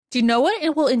Do you know what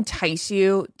it will entice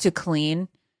you to clean?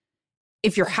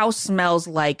 If your house smells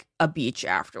like a beach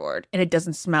afterward and it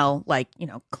doesn't smell like,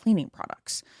 cleaning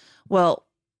products. Well,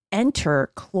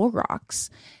 enter Clorox.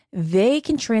 They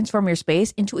can transform your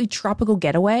space into a tropical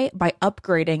getaway by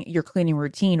upgrading your cleaning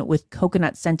routine with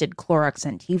coconut-scented Clorox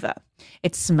Scentiva.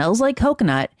 It smells like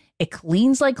coconut, it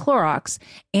cleans like Clorox,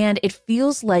 and it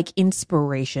feels like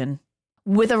inspiration.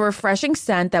 With a refreshing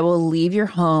scent that will leave your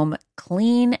home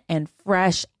clean and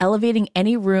fresh, elevating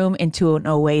any room into an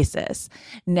oasis.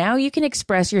 Now you can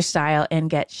express your style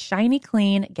and get shiny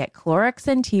clean. Get Clorox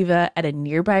Scentiva at a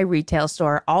nearby retail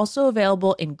store, also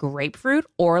available in grapefruit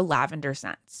or lavender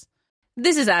scents.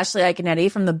 This is Ashley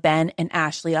Iconetti from the Ben and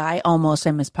Ashley I Almost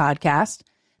Famous podcast.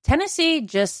 Tennessee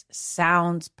just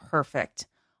sounds perfect,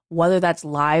 whether that's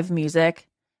live music,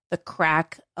 the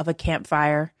crack of a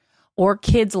campfire, or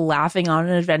kids laughing on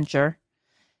an adventure.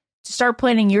 To start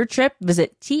planning your trip,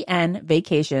 visit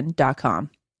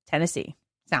tnvacation.com. Tennessee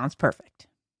sounds perfect.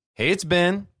 Hey, it's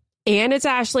Ben. And it's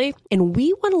Ashley. And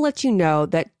we want to let you know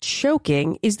that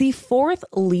choking is the 4th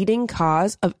leading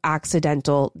cause of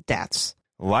accidental deaths.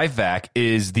 LifeVac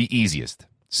is the easiest,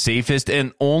 safest,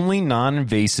 and only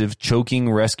non-invasive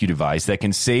choking rescue device that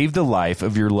can save the life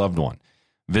of your loved one.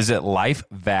 Visit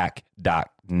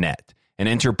lifevac.net. and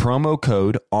enter promo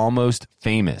code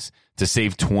ALMOSTFAMOUS to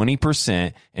save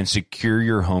 20% and secure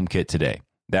your home kit today.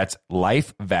 That's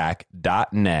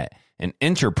lifevac.net and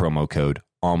enter promo code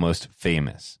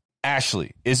ALMOSTFAMOUS.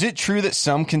 Ashley, is it true that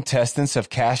some contestants have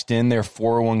cashed in their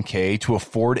 401k to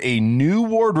afford a new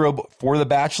wardrobe for The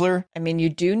Bachelor? I mean, you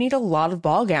do need a lot of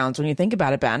ball gowns when you think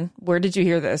about it, Ben. Where did you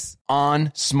hear this?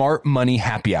 On Smart Money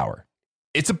Happy Hour.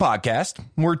 It's a podcast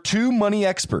where two money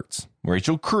experts,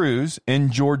 Rachel Cruz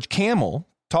and George Camel,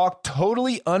 talk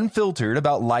totally unfiltered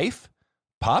about life,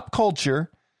 pop culture,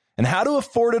 and how to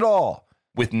afford it all,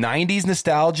 with 90s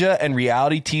nostalgia and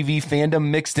reality TV fandom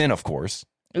mixed in, of course.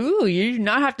 Ooh, you do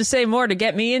not have to say more to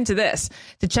get me into this.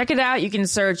 To check it out, you can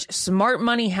search Smart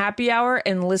Money Happy Hour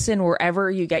and listen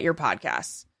wherever you get your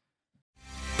podcasts.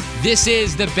 This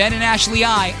is the Ben and Ashley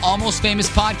I Almost Famous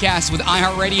podcast with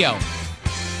iHeartRadio.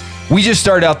 We just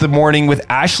started out the morning with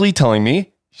Ashley telling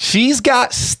me she's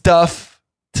got stuff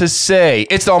to say.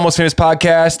 It's the Almost Famous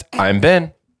podcast. I'm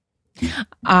Ben.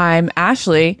 I'm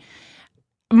Ashley.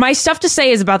 My stuff to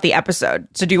say is about the episode.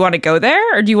 So do you want to go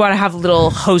there or do you want to have a little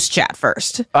host chat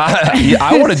first?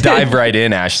 I want to dive right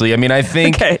in, Ashley. I mean, I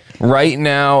think right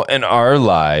now in our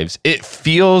lives, it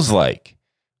feels like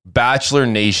Bachelor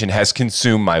Nation has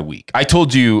consumed my week. I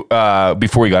told you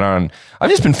before we got on, I've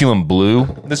just been feeling blue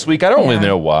this week. I don't really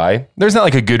know why. There's not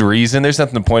like a good reason. There's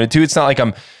nothing to point it to. It's not like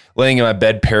I'm laying in my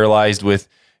bed paralyzed with,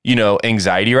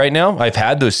 anxiety right now. I've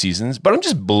had those seasons, but I'm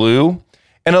just blue.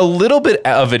 And a little bit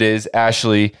of it is,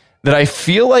 Ashley, that I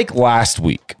feel like last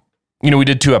week, we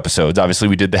did 2 episodes. Obviously,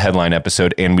 we did the headline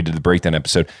episode and we did the breakdown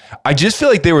episode. I just feel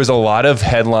like there was a lot of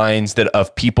headlines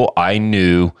of people I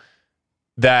knew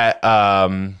that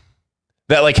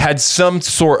like had some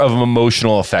sort of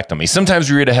emotional effect on me. Sometimes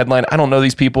we read a headline, I don't know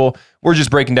these people. We're just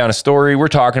breaking down a story. We're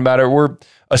talking about it. We're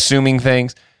assuming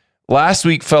things. Last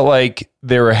week felt like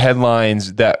there were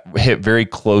headlines that hit very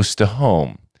close to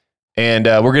home. And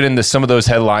we're getting into some of those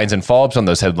headlines and follow-ups on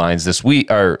those headlines this week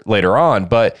or later on.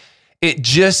 But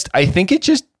I think it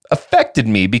just affected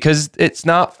me because it's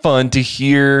not fun to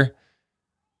hear.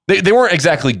 They weren't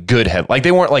exactly good headlines.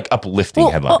 They weren't like uplifting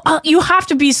headlines. You have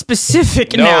to be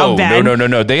specific now, Ben.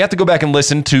 No. They have to go back and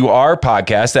listen to our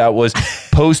podcast that was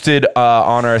posted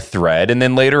on our thread. And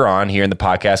then later on here in the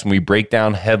podcast, when we break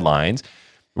down headlines,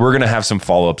 we're going to have some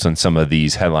follow-ups on some of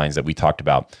these headlines that we talked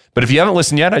about. But if you haven't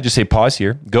listened yet, I just say pause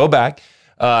here, go back,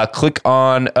 click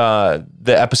on the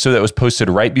episode that was posted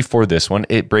right before this one.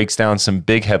 It breaks down some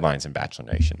big headlines in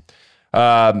Bachelor Nation.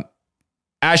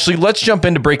 Ashley, let's jump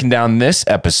into breaking down this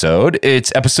episode.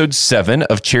 It's episode 7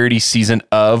 of Charity's season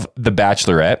of The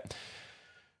Bachelorette.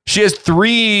 She has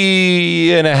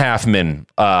 3.5 men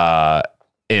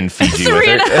in Fiji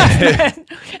with her.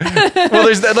 Well,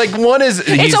 there's that, like, one is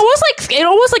it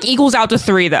almost like equals out to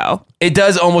 3 though. It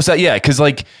does almost, because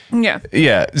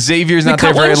Xavier's not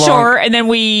there very long. Short, and then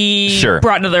we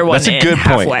brought another one. That's a good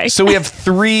point. Halfway. So we have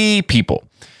 3 people,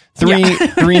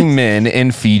 three men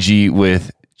in Fiji with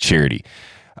Charity.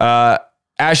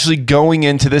 Ashley, going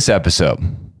into this episode,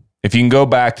 if you can go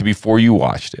back to before you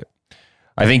watched it,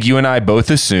 I think you and I both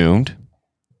assumed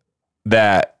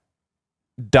that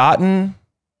Dotun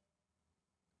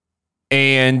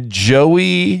and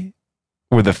Joey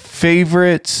were the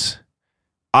favorites.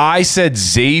 I said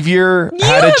Xavier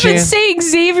had a chance. You've been saying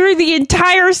Xavier the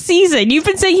entire season. You've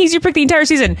been saying he's your pick the entire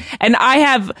season. And I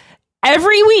have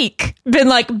every week been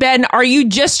like, Ben, are you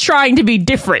just trying to be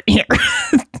different here?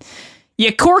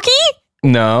 You quirky?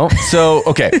 No. So,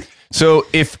 okay. So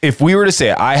if we were to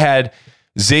say it, I had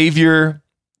Xavier,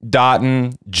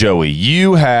 Dotun, Joey.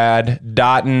 You had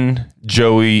Dotun,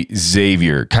 Joey,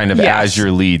 Xavier kind of as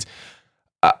your leads.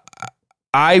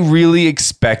 I really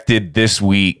expected this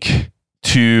week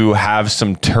to have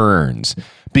some turns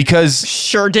because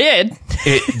sure did.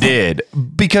 It did.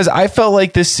 Because I felt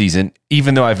like this season,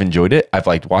 even though I've enjoyed it, I've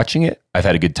liked watching it, I've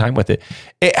had a good time with it,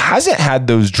 it hasn't had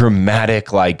those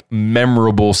dramatic, like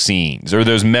memorable scenes or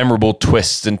those memorable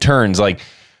twists and turns like,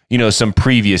 you know, some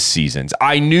previous seasons.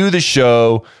 I knew the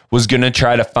show was going to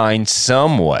try to find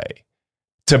some way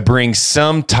to bring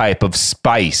some type of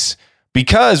spice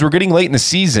because we're getting late in the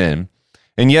season.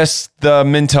 And yes, the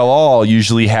Men Tell All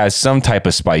usually has some type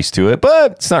of spice to it,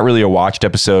 but it's not really a watched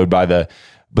episode by the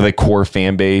core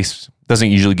fan base.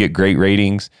 Doesn't usually get great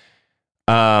ratings.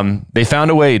 They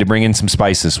found a way to bring in some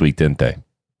spice this week, didn't they?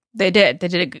 They did. They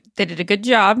did a good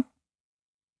job.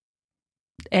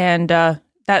 And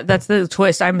that's the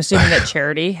twist. I'm assuming that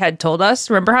Charity had told us.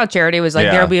 Remember how Charity was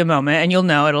like, there'll be a moment, and you'll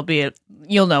know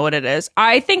you'll know what it is.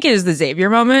 I think it is the Xavier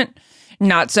moment,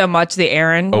 not so much the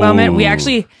Aaron moment. We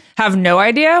actually have no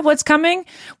idea what's coming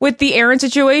with the Aaron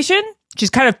situation. She's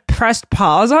kind of pressed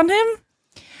pause on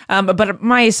him. But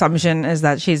my assumption is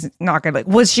that she's not going to, like,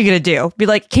 what's she going to do? Be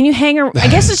like, can you hang around? I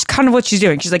guess it's kind of what she's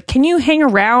doing. She's like, can you hang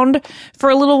around for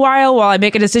a little while I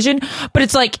make a decision? But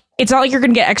it's like, it's not like you're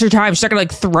going to get extra time. She's not going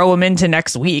to like throw him into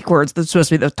next week where it's supposed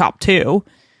to be the top two.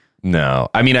 No,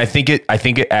 I mean, I think it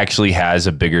actually has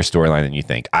a bigger storyline than you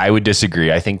think. I would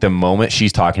disagree. I think the moment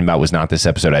she's talking about was not this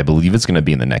episode. I believe it's going to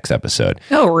be in the next episode.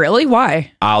 Oh, really?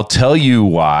 Why? I'll tell you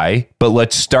why, but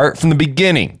let's start from the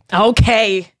beginning.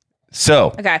 Okay.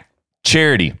 So,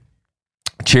 Charity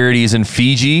is in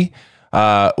Fiji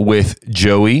with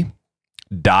Joey,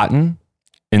 Dotun,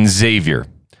 and Xavier.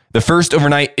 The first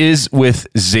overnight is with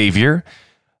Xavier.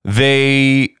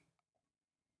 They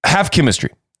have chemistry.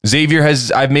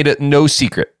 I've made it no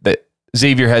secret that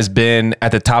Xavier has been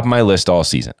at the top of my list all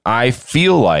season. I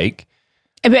feel like...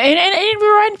 And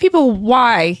remind people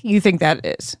why you think that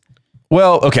is.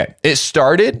 Well, okay. It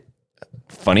started,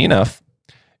 funny enough,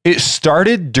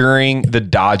 during the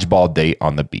dodgeball date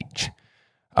on the beach.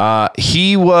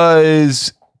 He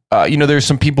was, there's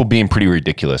some people being pretty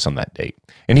ridiculous on that date.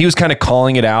 And he was kind of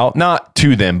calling it out, not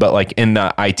to them, but like in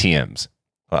the ITMs.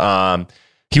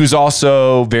 He was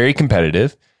also very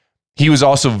competitive. He was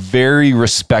also very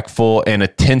respectful and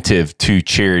attentive to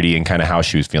Charity and kind of how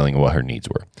she was feeling and what her needs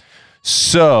were.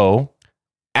 So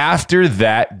after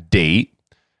that date,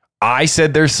 I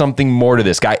said there's something more to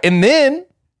this guy. And then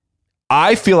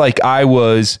I feel like I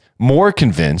was more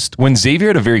convinced when Xavier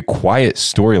had a very quiet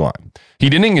storyline. He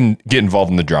didn't get involved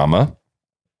in the drama.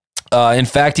 In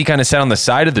fact, he kind of sat on the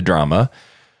side of the drama.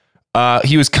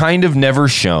 He was kind of never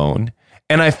shown.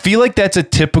 And I feel like that's a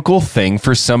typical thing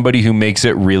for somebody who makes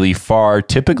it really far,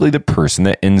 typically the person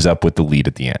that ends up with the lead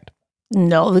at the end.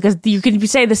 No, because you can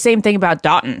say the same thing about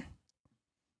Dotun.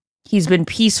 He's been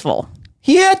peaceful.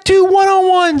 He had 2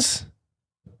 one-on-ones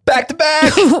back to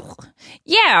back.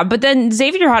 Yeah, but then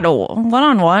Xavier had a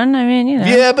one-on-one. I mean,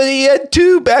 Yeah, but he had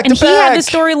 2 back to back. And he had the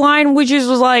storyline, which was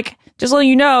like, just letting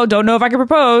you know, don't know if I can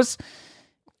propose.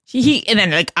 And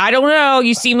then like, I don't know,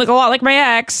 you seem like a lot like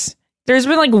my ex. There's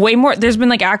been like way more. There's been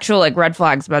like actual like red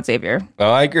flags about Xavier. Oh,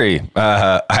 I agree.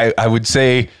 I would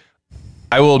say,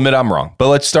 I will admit I'm wrong. But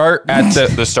let's start at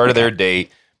the start of their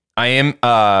date. I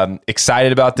am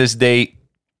excited about this date.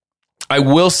 I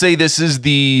will say this is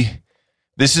the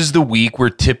week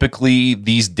where typically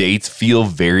these dates feel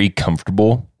very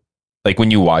comfortable. Like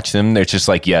when you watch them, they're just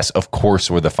like, yes, of course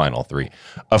we're the final 3.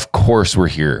 Of course we're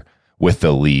here with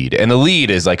the lead. And the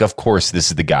lead is like, of course this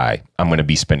is the guy I'm going to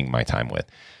be spending my time with.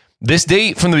 This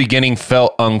date from the beginning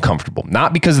felt uncomfortable,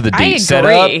 not because of the date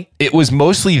setup. It was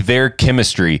mostly their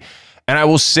chemistry. And I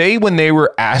will say when they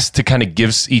were asked to kind of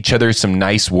give each other some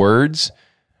nice words,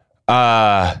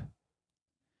 Xavier,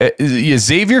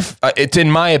 it's in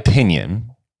my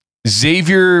opinion,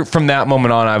 Xavier from that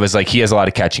moment on, I was like, he has a lot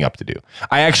of catching up to do.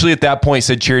 I actually at that point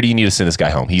said, Charity, you need to send this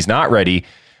guy home. He's not ready.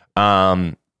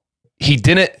 He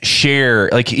didn't share,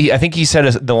 like I think he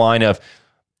said the line of,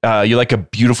 you're like a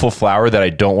beautiful flower that I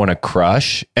don't want to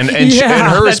crush. And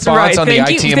her response on the ITM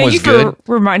was good. Thank you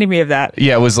for reminding me of that.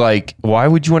 Yeah, it was like, why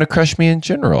would you want to crush me in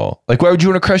general? Like, why would you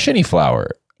want to crush any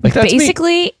flower? Like, that's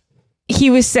basically,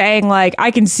 he was saying, like, I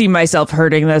can see myself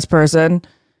hurting this person.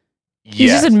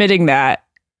 He's just admitting that.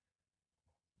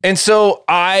 And so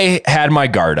I had my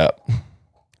guard up.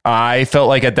 I felt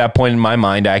like at that point in my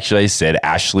mind, actually, I said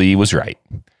Ashley was right.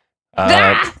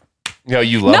 No,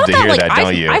 you love Not to hear like, that,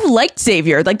 don't you? I've liked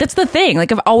Xavier. Like, that's the thing.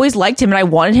 Like, I've always liked him and I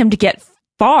wanted him to get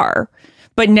far.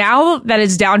 But now that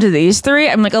it's down to these three,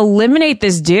 I'm like, eliminate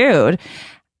this dude.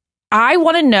 I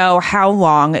want to know how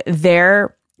long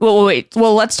they're... Well, wait.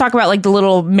 Well, let's talk about like the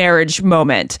little marriage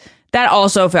moment. That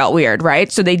also felt weird,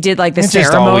 right? So they did like the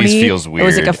ceremony. Just always feels weird. It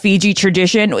was like a Fiji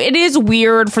tradition. It is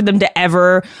weird for them to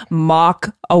ever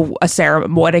mock a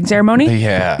wedding ceremony.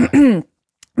 Yeah.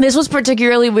 This was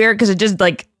particularly weird because it just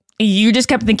like, you just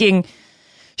kept thinking,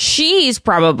 she's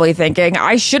probably thinking,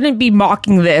 I shouldn't be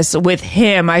mocking this with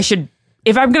him. I should,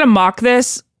 if I'm going to mock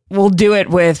this, we'll do it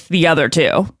with the other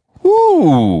two.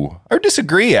 Ooh, I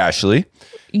disagree, Ashley.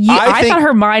 Yeah, I thought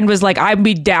her mind was like, I'd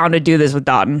be down to do this with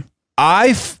Dotun.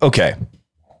 Okay.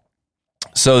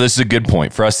 So this is a good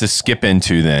point for us to skip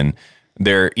into then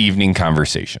their evening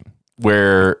conversation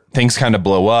where things kind of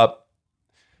blow up.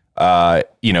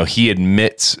 He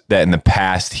admits that in the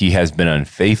past he has been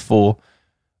unfaithful.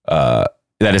 That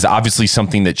is obviously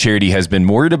something that Charity has been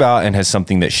worried about and has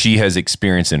something that she has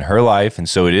experienced in her life. And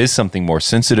so it is something more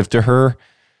sensitive to her.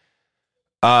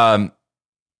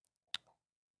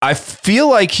 I feel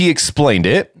like he explained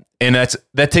it, and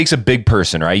that takes a big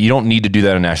person, right? You don't need to do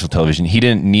that on national television. He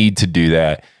didn't need to do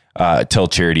that, tell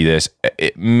Charity this.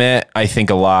 It meant, I think,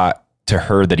 a lot to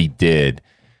her that he did.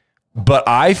 But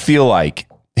I feel like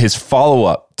his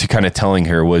follow-up to kind of telling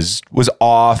her was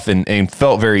off and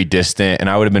felt very distant,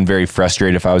 and I would have been very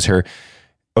frustrated if I was her.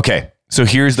 Okay, so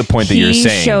here's the point that you're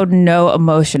saying. He showed no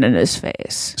emotion in his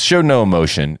face. Showed no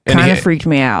emotion. Kind of freaked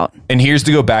me out. And here's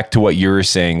to go back to what you were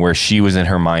saying, where she was in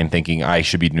her mind thinking, I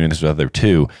should be doing this with other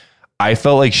two. I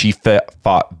felt like she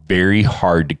fought very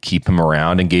hard to keep him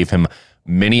around and gave him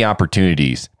many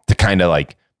opportunities to kind of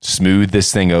like smooth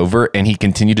this thing over. And he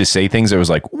continued to say things that was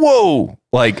like, whoa,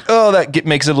 like, oh, that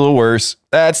makes it a little worse.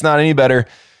 That's not any better.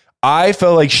 I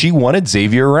felt like she wanted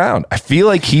Xavier around. I feel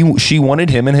like she wanted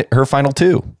him in her final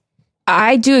two.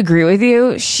 I do agree with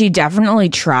you. She definitely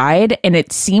tried, and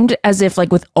it seemed as if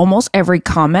like with almost every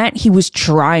comment, he was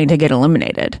trying to get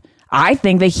eliminated. I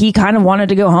think that he kind of wanted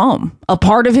to go home. A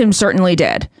part of him certainly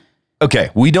did.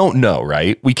 Okay, we don't know,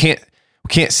 right? We can't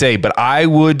say, but I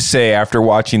would say after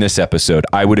watching this episode,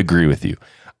 I would agree with you.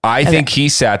 I think he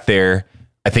sat there.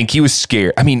 I think he was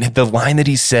scared. I mean, the line that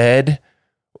he said.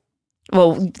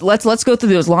 Well, let's go through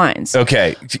those lines.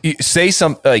 Okay, say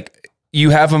some like.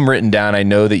 You have them written down. I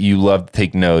know that you love to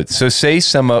take notes. So say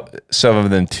some of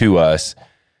them to us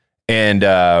and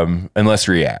let's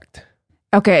react.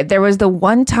 Okay. There was the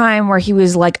one time where he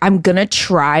was like, I'm going to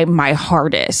try my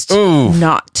hardest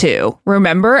not to.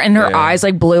 Remember? And her eyes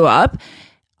like blew up.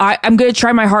 I'm going to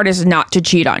try my hardest not to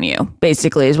cheat on you,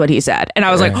 basically is what he said. And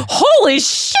I was like, holy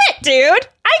shit, dude.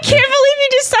 I can't believe you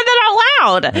just said that out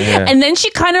loud. Yeah. And then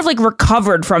she kind of like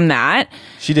recovered from that.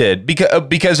 She did.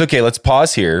 Because okay, let's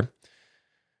pause here.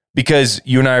 Because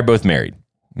you and I are both married.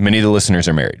 Many of the listeners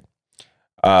are married.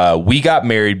 We got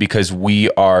married because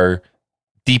we are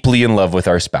deeply in love with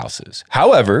our spouses.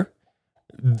 However,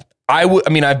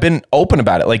 I've been open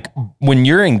about it. Like when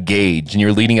you're engaged and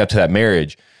you're leading up to that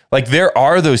marriage, like there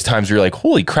are those times where you're like,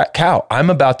 holy crap, cow, I'm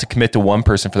about to commit to one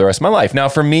person for the rest of my life. Now,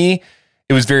 for me,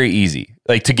 it was very easy,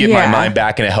 like to get my mind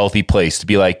back in a healthy place to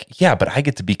be like, yeah, but I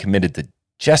get to be committed to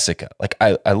Jessica. Like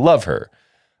I love her.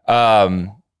 But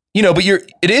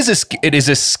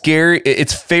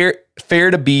it's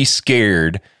fair to be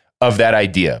scared of that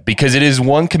idea because it is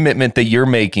one commitment that you're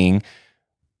making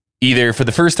either for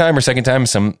the first time or second time,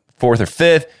 some fourth or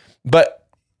fifth, but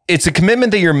it's a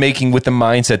commitment that you're making with the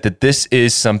mindset that this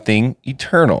is something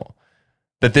eternal,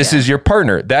 that this is your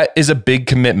partner. That is a big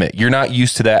commitment. You're not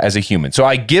used to that as a human. So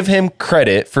I give him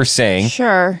credit for saying,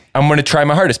 sure, I'm going to try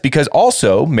my hardest because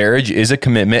also marriage is a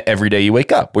commitment every day you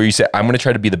wake up where you say, I'm going to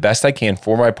try to be the best I can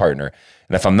for my partner.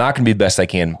 And if I'm not going to be the best I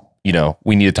can,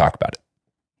 we need to talk about it.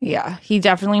 Yeah. He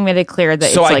definitely made it clear that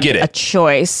it's like a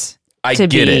choice to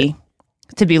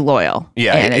be loyal.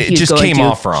 Yeah. And it just came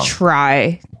off wrong.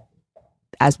 Try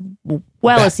as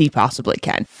well as he possibly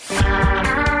can.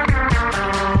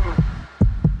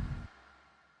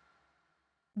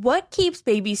 What keeps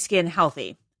baby skin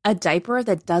healthy? A diaper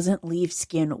that doesn't leave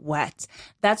skin wet.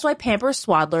 That's why Pampers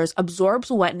Swaddlers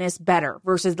absorbs wetness better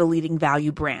versus the leading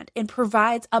value brand and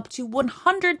provides up to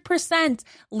 100%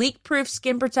 leak-proof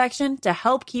skin protection to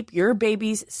help keep your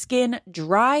baby's skin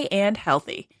dry and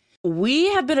healthy.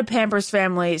 We have been a Pampers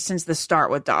family since the start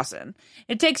with Dawson.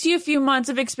 It takes you a few months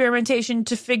of experimentation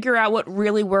to figure out what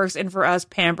really works, and for us,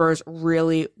 Pampers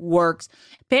really works.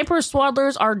 Pampers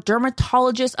Swaddlers are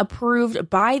dermatologist approved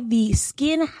by the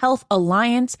Skin Health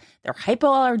Alliance. They're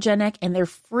hypoallergenic and they're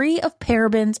free of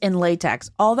parabens and latex.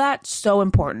 All that so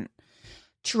important.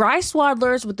 Dry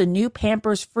swaddlers with the new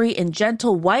Pampers Free and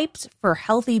Gentle wipes for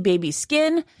healthy baby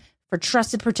skin. For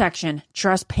trusted protection,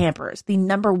 trust Pampers, the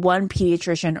 #1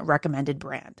 pediatrician recommended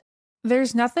brand.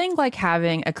 There's nothing like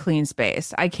having a clean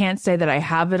space. I can't say that I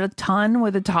have it a ton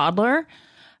with a toddler,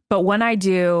 but when I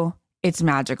do, it's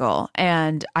magical.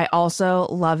 And I also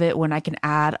love it when I can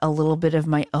add a little bit of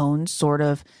my own sort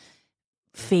of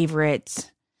favorite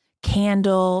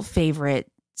candle, favorite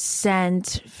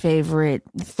scent, favorite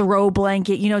throw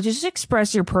blanket, just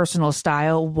express your personal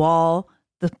style while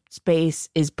the space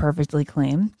is perfectly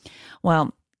clean.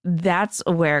 Well, that's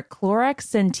where Clorox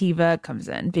Scentiva comes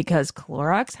in, because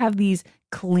Clorox have these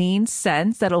clean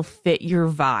scents that'll fit your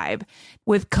vibe.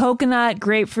 With coconut,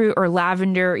 grapefruit, or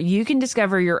lavender, you can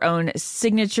discover your own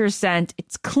signature scent.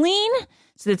 It's clean,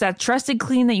 so it's that trusted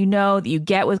clean that you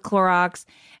get with Clorox,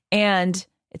 and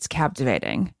it's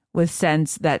captivating with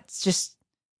scents that's just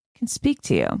can speak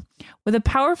to you. With a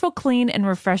powerful, clean, and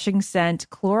refreshing scent,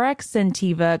 Clorox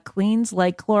Scentiva cleans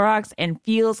like Clorox and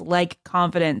feels like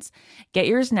confidence. Get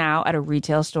yours now at a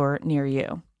retail store near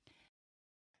you.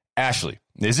 Ashley,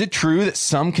 is it true that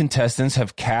some contestants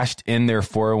have cashed in their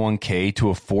 401k to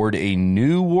afford a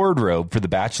new wardrobe for The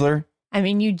Bachelor? I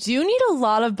mean, you do need a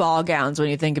lot of ball gowns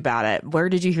when you think about it. Where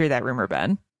did you hear that rumor,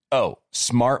 Ben? Oh,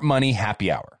 Smart Money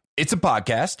Happy Hour. It's a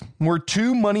podcast where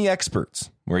two money experts,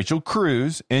 Rachel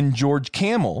Cruz and George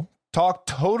Camel, talk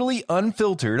totally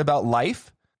unfiltered about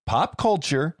life, pop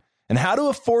culture, and how to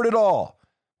afford it all,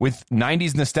 with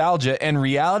 90s nostalgia and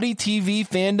reality TV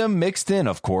fandom mixed in,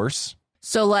 of course.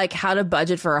 So like how to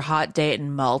budget for a hot date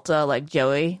in Malta like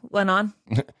Joey went on?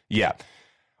 Yeah.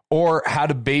 Or how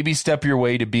to baby step your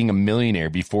way to being a millionaire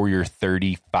before you're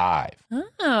 35.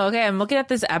 Oh, okay. I'm looking at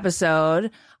this episode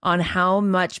on how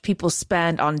much people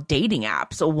spend on dating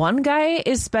apps. So one guy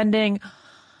is spending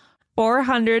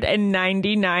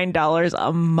 $499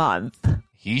 a month.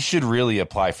 He should really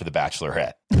apply for The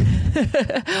Bachelorette.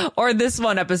 Or this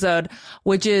one episode,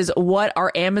 which is what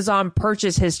our Amazon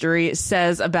purchase history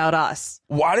says about us.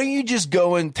 Why don't you just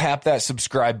go and tap that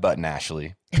subscribe button,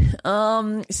 Ashley?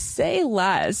 Say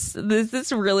less. This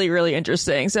is really, really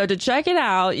interesting. So to check it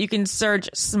out, you can search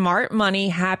Smart Money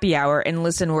Happy Hour and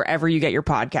listen wherever you get your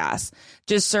podcasts.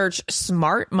 Just search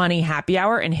Smart Money Happy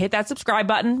Hour and hit that subscribe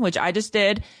button, which I just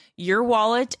did. Your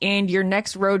wallet and your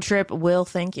next road trip will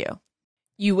thank you.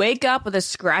 You wake up with a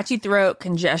scratchy throat,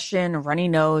 congestion, runny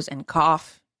nose, and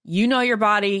cough. You know your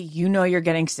body. You know you're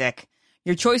getting sick.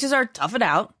 Your choices are tough it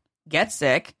out, get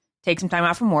sick, take some time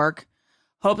out from work,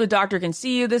 hope the doctor can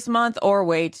see you this month, or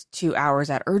wait 2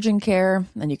 hours at urgent care.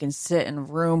 Then you can sit in a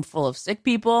room full of sick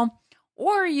people.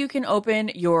 Or you can open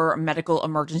your medical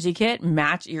emergency kit,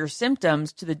 match your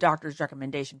symptoms to the doctor's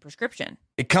recommendation prescription.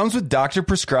 It comes with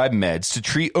doctor-prescribed meds to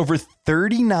treat over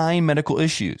 39 medical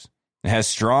issues. It has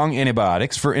strong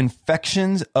antibiotics for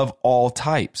infections of all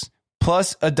types,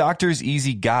 plus a doctor's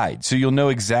easy guide, so you'll know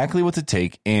exactly what to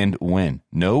take and when.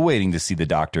 No waiting to see the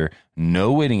doctor,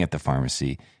 no waiting at the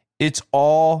pharmacy. It's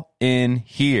all in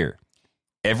here.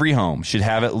 Every home should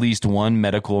have at least one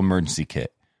medical emergency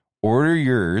kit. Order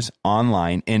yours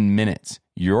online in minutes.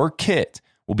 Your kit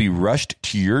will be rushed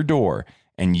to your door,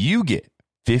 and you get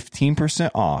 15%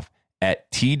 off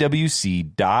at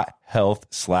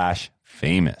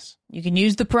twc.health/famous. You can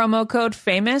use the promo code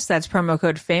FAMOUS. That's promo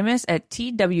code FAMOUS at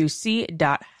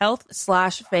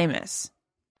twc.health/famous.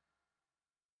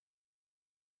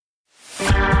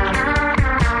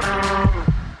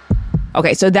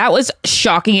 Okay, so that was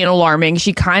shocking and alarming.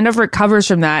 She kind of recovers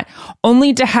from that,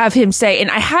 only to have him say,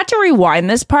 and I had to rewind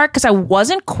this part because I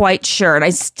wasn't quite sure, and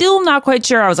I'm still not quite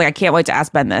sure. I was like, I can't wait to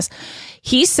ask Ben this.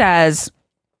 He says,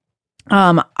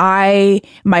 my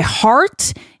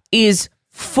heart is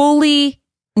fully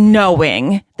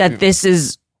knowing that this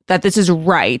is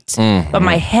right, but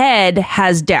my head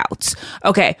has doubts.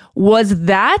 Okay, was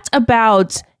that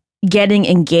about getting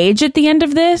engaged at the end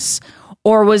of this?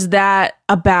 Or was that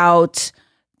about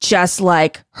just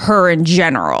like her in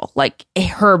general, like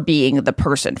her being the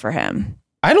person for him?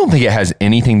 I don't think it has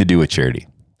anything to do with Charity.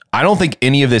 I don't think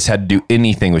any of this had to do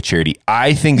anything with Charity.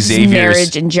 I think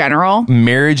Xavier's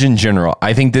marriage in general.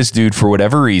 I think this dude, for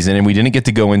whatever reason, and we didn't get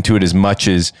to go into it as much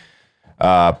as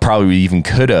probably we even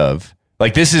could have.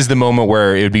 Like, this is the moment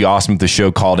where it would be awesome if the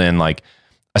show called in like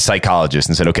a psychologist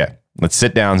and said, okay, let's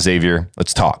sit down, Xavier.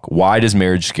 Let's talk. Why does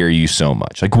marriage scare you so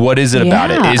much? Like, what is it about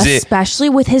it? Is especially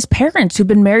with his parents who've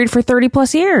been married for 30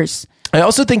 plus years. I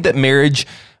also think that marriage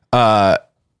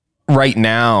right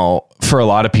now, for a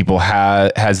lot of people,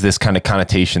 has this kind of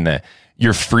connotation that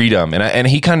your freedom, and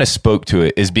he kind of spoke to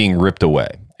it, is being ripped away.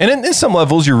 And in some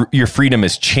levels, your freedom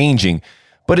is changing,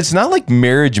 but it's not like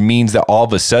marriage means that all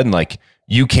of a sudden, like,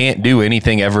 you can't do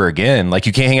anything ever again. Like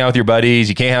you can't hang out with your buddies.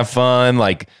 You can't have fun.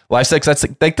 Like life sex. That's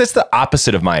the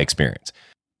opposite of my experience.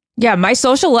 Yeah. My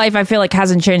social life, I feel like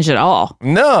hasn't changed at all.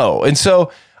 No. And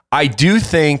so I do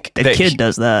think the kid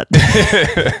does that.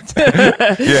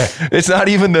 Yeah. It's not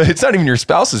even your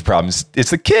spouse's problem.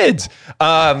 It's the kids.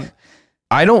 I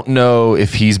don't know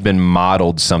if he's been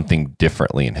modeled something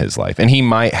differently in his life, and he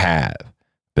might have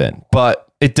been,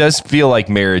 but it does feel like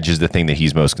marriage is the thing that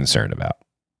he's most concerned about.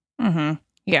 Mm-hmm.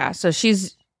 Yeah. So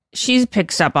she's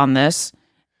picks up on this,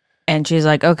 and she's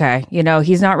like, okay,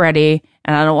 he's not ready,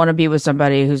 and I don't want to be with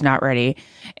somebody who's not ready.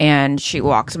 And she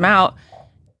walks him out.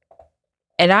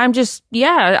 And I'm just,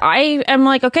 I am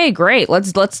like, okay, great.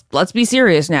 Let's be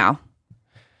serious now.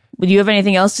 Do you have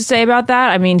anything else to say about that?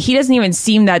 I mean, he doesn't even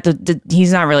seem that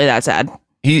he's not really that sad.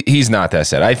 He's not that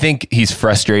sad. I think he's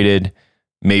frustrated,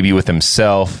 maybe with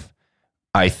himself.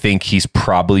 I think he's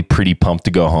probably pretty pumped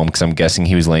to go home because I'm guessing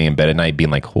he was laying in bed at night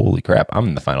being like, holy crap, I'm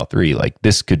in the final 3. Like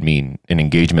this could mean an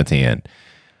engagement at the end.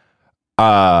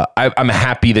 I'm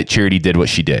happy that Charity did what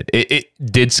she did. It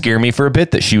did scare me for a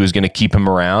bit that she was going to keep him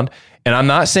around. And I'm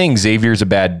not saying Xavier's a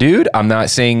bad dude. I'm not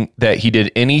saying that he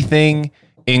did anything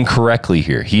incorrectly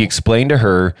here. He explained to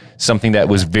her something that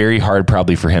was very hard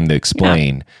probably for him to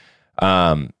explain.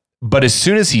 Yeah. But as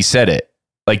soon as he said it,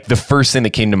 like the first thing that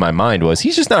came to my mind was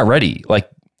he's just not ready. Like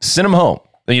send him home.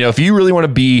 If you really want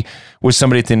to be with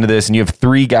somebody at the end of this and you have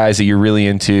 3 guys that you're really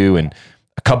into and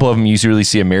a couple of them you really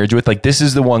see a marriage with, like this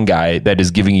is the one guy that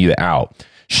is giving you the out.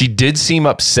 She did seem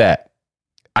upset.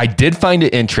 I did find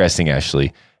it interesting,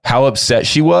 Ashley, how upset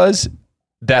she was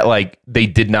that like they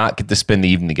did not get to spend the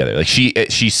evening together. Like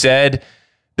she said,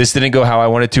 this didn't go how I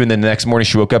wanted to. And then the next morning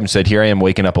she woke up and said, here I am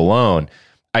waking up alone.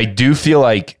 I do feel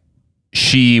like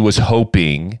she was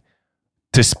hoping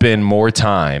to spend more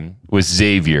time with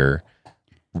Xavier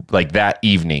like that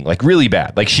evening, like really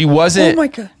bad. Like she wasn't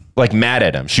like mad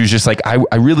at him. She was just like,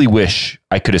 I really wish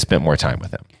I could have spent more time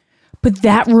with him. But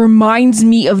that reminds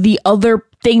me of the other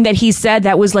thing that he said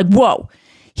that was like, whoa.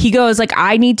 He goes like,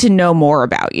 I need to know more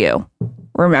about you.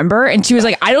 Remember? And she was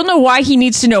like, I don't know why he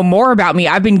needs to know more about me.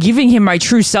 I've been giving him my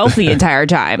true self the entire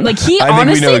time. Like he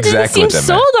honestly didn't seem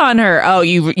sold on her. Oh,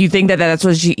 you think that's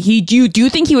what do you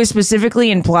think he was specifically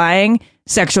implying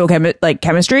sexual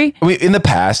chemistry? I mean, in the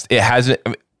past, it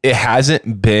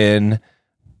hasn't been,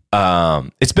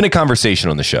 it's been a conversation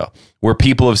on the show where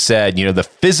people have said, the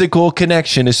physical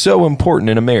connection is so important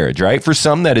in a marriage, right? For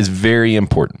some, that is very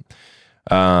important.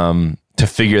 To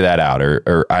figure that out,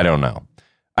 or I don't know.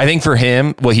 I think for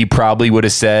him, what he probably would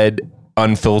have said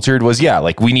unfiltered was,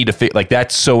 like we need to like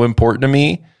that's so important to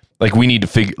me. Like we need to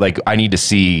figure, like I need to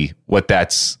see what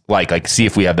that's like see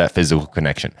if we have that physical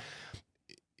connection.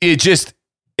 It just,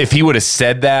 if he would have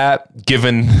said that,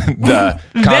 given the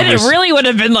then it really would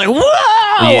have been like,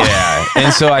 whoa. Yeah.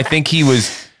 And so I think he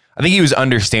was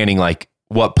understanding like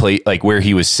what plate, like where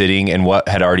he was sitting and what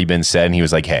had already been said. And he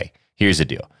was like, hey, here's the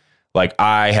deal. Like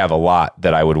I have a lot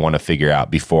that I would want to figure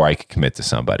out before I could commit to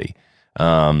somebody.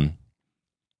 And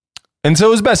so it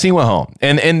was best he went home.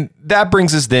 And that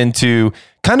brings us then to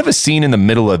kind of a scene in the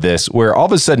middle of this where all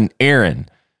of a sudden Aaron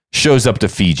shows up to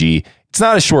Fiji. It's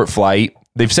not a short flight.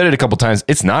 They've said it a couple times.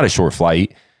 It's not a short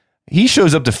flight. He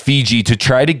shows up to Fiji to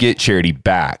try to get Charity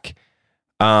back.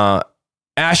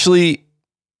 Ashley,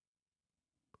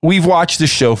 we've watched this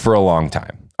show for a long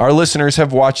time. Our listeners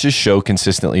have watched this show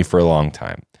consistently for a long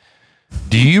time.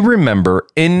 Do you remember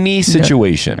any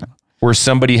situation where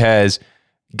somebody has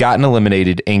gotten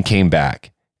eliminated and came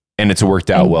back and it's worked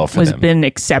out well for them? Been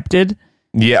accepted?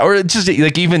 Yeah, or just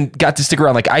like even got to stick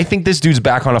around. Like, I think this dude's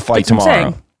back on a flight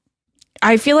tomorrow.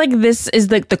 I feel like this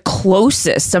is like the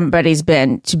closest somebody's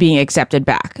been to being accepted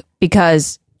back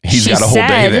because he's got a whole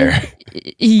day there.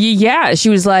 Yeah, she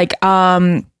was like,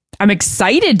 I'm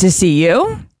excited to see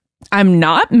you. I'm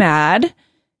not mad.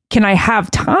 Can I have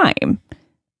time?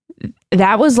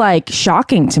 That was like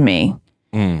shocking to me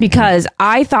because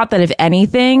I thought that if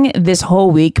anything, this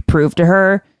whole week proved to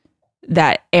her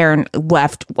that Aaron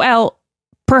left. Well,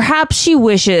 perhaps she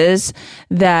wishes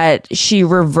that she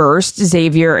reversed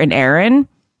Xavier and Aaron,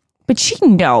 but she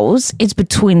knows it's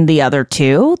between the other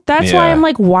two. That's why I'm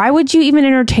like, why would you even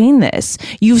entertain this?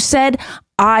 You've said,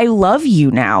 I love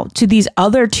you now to these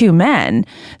other 2 men.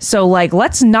 So like,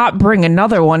 let's not bring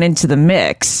another one into the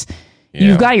mix. Yeah.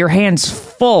 You've got your hands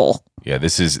full. Yeah,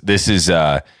 this is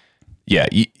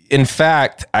in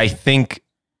fact, I think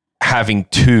having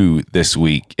 2 this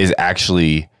week is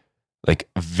actually like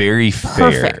very fair.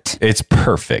 Perfect. It's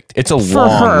perfect. It's a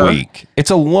long week.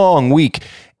 It's a long week.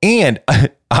 And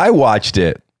I watched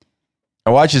it.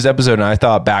 I watched this episode and I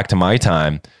thought back to my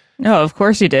time No, of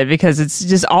course you did, because it's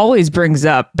just always brings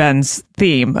up Ben's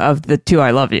theme of the 2 I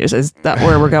love yous. Is that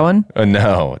where we're going?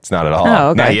 No, it's not at all. Oh,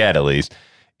 okay. Not yet, at least.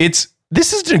 This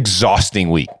is an exhausting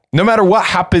week. No matter what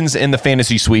happens in the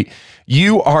fantasy suite,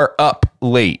 you are up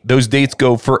late. Those dates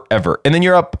go forever. And then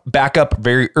you're back up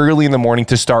very early in the morning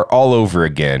to start all over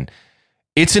again.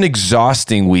 It's an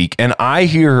exhausting week. And I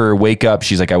hear her wake up.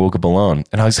 She's like, I woke up alone.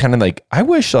 And I was kind of like, I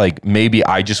wish like maybe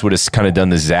I just would have kind of done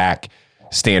the Zach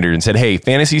standard and said, hey,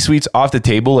 fantasy suite's off the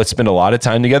table. Let's spend a lot of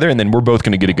time together. And then we're both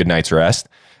going to get a good night's rest.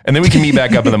 And then we can meet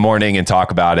back up in the morning and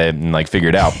talk about it and like figure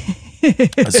it out.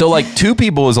 So like 2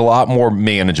 people is a lot more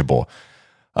manageable.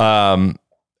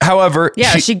 However,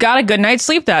 she got a good night's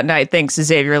sleep that night thanks to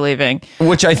Xavier leaving,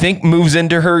 which I think moves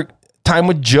into her time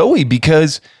with Joey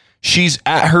because she's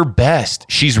at her best.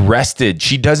 She's rested.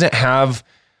 She doesn't have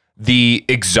the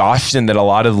exhaustion that a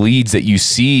lot of leads that you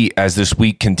see as this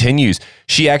week continues.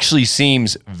 She actually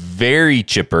seems very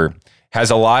chipper,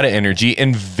 has a lot of energy,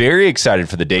 and very excited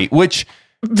for the date, which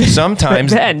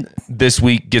sometimes this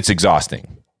week gets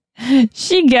exhausting.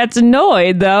 She gets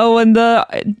annoyed, though, when the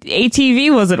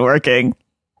ATV wasn't working.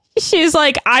 She's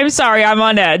like, I'm sorry, I'm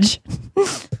on edge.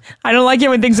 I don't like it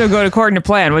when things don't go according to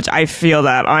plan, which I feel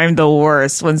that. I'm the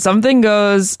worst. When something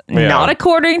goes not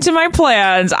according to my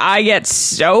plans, I get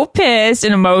so pissed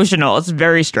and emotional. It's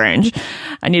very strange.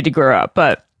 I need to grow up,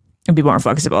 but be more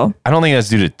flexible. I don't think that's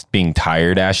due to being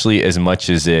tired, Ashley, as much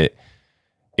as it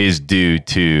is due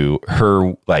to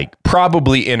her, like,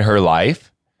 probably in her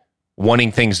life,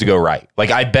 wanting things to go right. Like,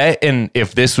 I bet, and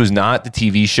if this was not the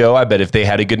TV show, I bet if they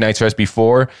had a good night's rest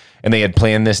before and they had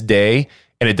planned this day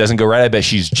and it doesn't go right, I bet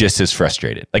she's just as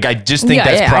frustrated. Like, I just think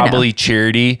that's probably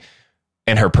Charity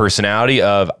and her personality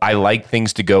of, I like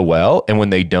things to go well, and when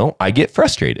they don't, I get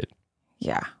frustrated.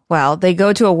 Yeah. Well, they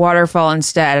go to a waterfall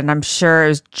instead, and I'm sure it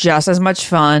was just as much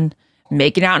fun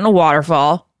making out in a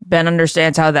waterfall. Ben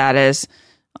understands how that is.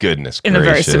 Goodness in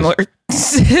gracious. A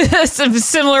very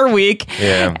similar week.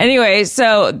 Yeah. Anyway,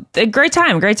 so great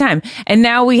time. And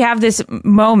now we have this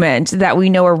moment that we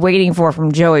know we're waiting for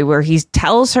from Joey, where he's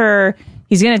going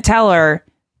to tell her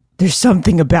there's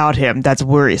something about him that's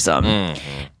worrisome.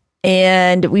 Mm-hmm.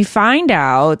 And we find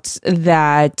out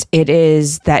that it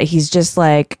is that he's just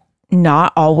like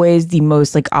not always the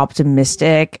most like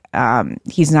optimistic.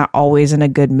 He's not always in a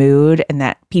good mood, and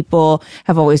that people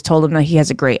have always told him that he has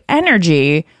a great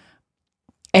energy,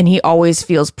 and he always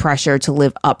feels pressure to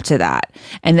live up to that.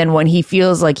 And then when he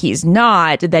feels like he's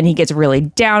not, then he gets really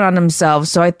down on himself.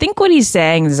 So I think what he's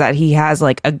saying is that he has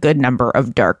like a good number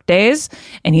of dark days,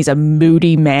 and he's a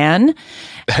moody man.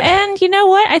 And you know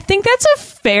what? I think that's a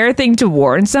fair thing to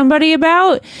warn somebody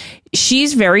about.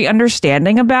 She's very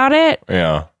understanding about it.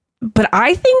 Yeah. But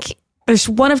I think there's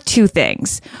one of 2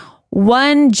 things.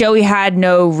 One, Joey had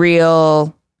no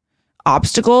real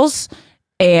obstacles,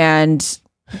 and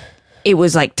it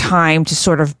was like time to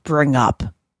sort of bring up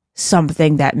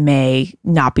something that may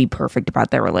not be perfect about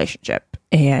their relationship.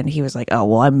 And he was like, oh,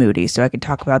 well, I'm moody, so I can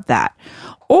talk about that.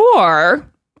 Or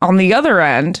on the other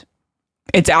end,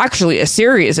 it's actually a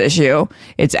serious issue.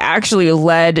 It's actually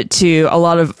led to a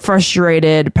lot of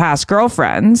frustrated past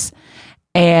girlfriends.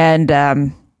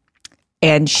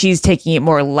 And she's taking it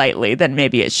more lightly than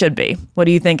maybe it should be. What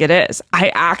do you think it is?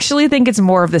 I actually think it's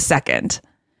more of the second.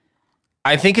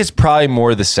 I think it's probably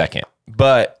more the second,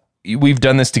 but we've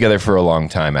done this together for a long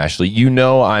time, Ashley. You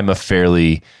know, I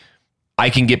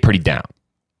can get pretty down.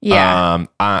 Yeah.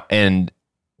 And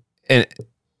it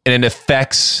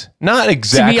affects, not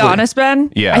exactly. To be honest,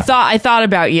 Ben, yeah. I thought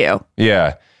about you.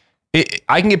 Yeah.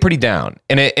 I can get pretty down,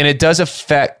 and it does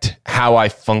affect how I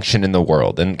function in the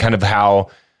world and kind of how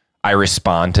I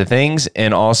respond to things,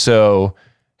 and also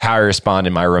how I respond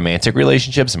in my romantic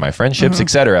relationships and my friendships,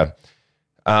 etc.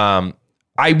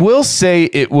 I will say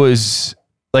it was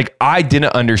like, I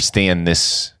didn't understand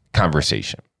this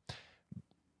conversation.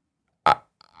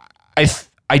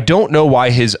 I don't know why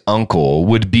his uncle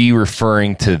would be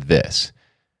referring to this.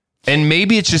 And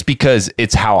maybe it's just because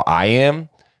it's how I am,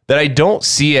 that I don't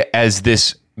see it as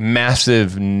this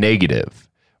massive negative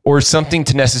or something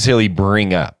to necessarily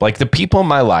bring up. Like, the people in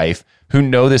my life who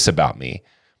know this about me,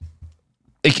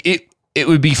 it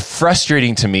would be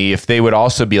frustrating to me if they would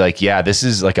also be like, yeah, this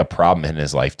is like a problem in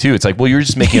his life too. It's like, well, you're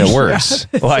just making it worse.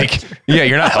 Yeah,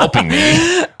 you're not helping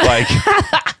me.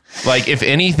 Like if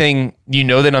anything, you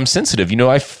know that I'm sensitive. You know,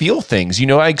 I feel things. You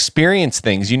know, I experience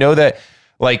things. You know that,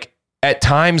 like, at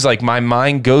times, like, my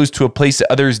mind goes to a place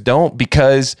that others don't,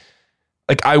 because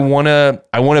like I want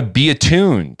to be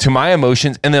attuned to my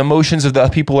emotions and the emotions of the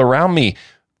people around me.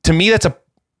 To me,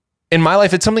 in my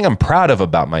life, it's something I'm proud of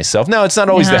about myself. Now, it's not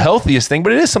always the healthiest thing,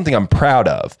 but it is something I'm proud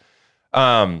of.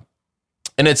 And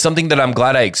And it's something that I'm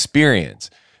glad I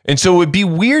experienced. And so it would be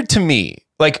weird to me,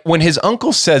 like when his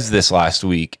uncle says this last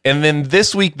week, and then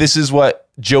this week, this is what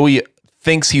Joey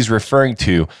thinks he's referring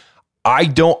to. I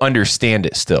don't understand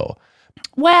it still.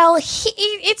 Well,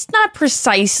 it's not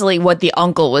precisely what the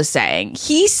uncle was saying.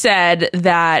 He said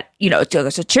that, so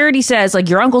Charity says, like,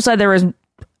 your uncle said there was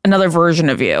another version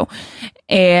of you.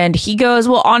 And he goes,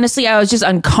 well, honestly, I was just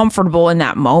uncomfortable in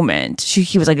that moment.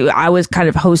 He was like, I was kind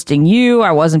of hosting you.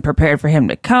 I wasn't prepared for him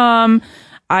to come.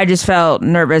 I just felt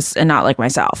nervous and not like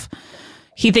myself.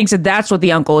 He thinks that that's what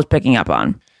the uncle was picking up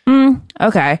on.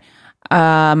 Okay.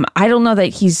 I don't know that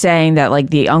he's saying that,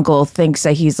 like, the uncle thinks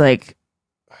that he's like,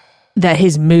 that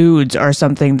his moods are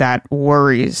something that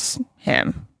worries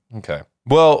him. Okay.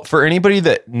 Well, for anybody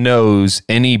that knows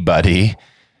anybody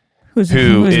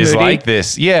who is moody like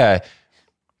this, the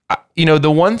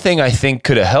one thing I think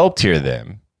could have helped here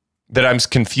then that I'm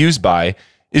confused by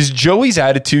is Joey's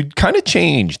attitude kind of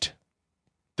changed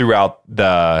throughout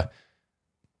the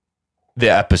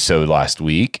episode last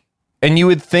week. And you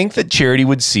would think that Charity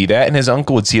would see that and his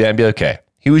uncle would see that and be like, okay,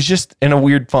 he was just in a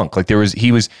weird funk. Like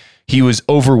he was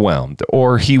overwhelmed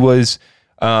or he was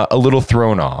a little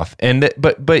thrown off.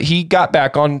 But he got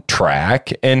back on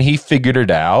track and he figured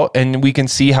it out. And we can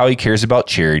see how he cares about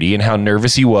Charity and how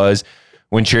nervous he was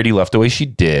when Charity left the way she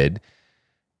did.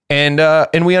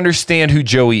 And we understand who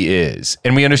Joey is.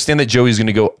 And we understand that Joey's going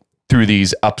to go through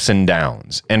these ups and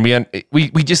downs. And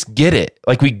we just get it.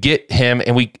 Like we get him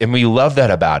and we love that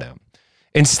about him.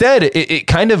 Instead, it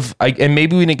kind of, and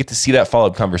maybe we didn't get to see that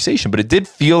follow-up conversation, but it did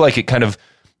feel like it kind of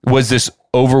was this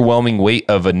overwhelming weight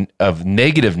of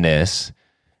negativeness.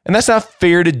 And that's not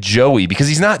fair to Joey because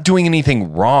he's not doing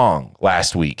anything wrong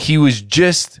last week. He was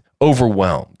just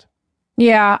overwhelmed.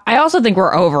 Yeah, I also think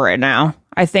we're over it now.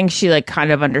 I think she like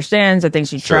kind of understands. I think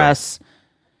she trusts.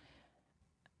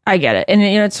 I get it. And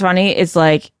it's funny. It's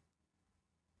like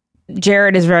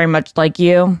Jared is very much like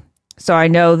you. So I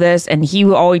know this, and he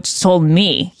always told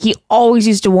me. He always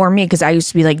used to warn me because I used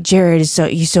to be like, Jared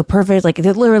he's so perfect. Like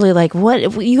they're literally like, what?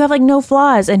 You have like no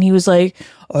flaws, and he was like,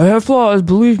 I have flaws.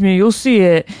 Believe me, you'll see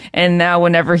it. And now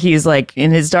whenever he's like in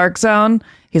his dark zone,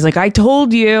 he's like, I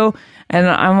told you, and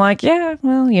I'm like, yeah,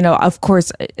 well, of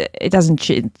course it doesn't.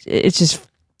 It's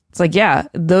like, yeah,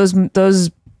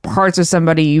 those parts of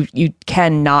somebody you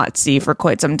cannot see for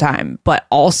quite some time, but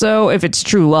also if it's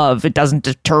true love, it doesn't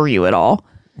deter you at all.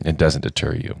 It doesn't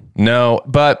deter you. No,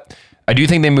 but I do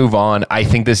think they move on. I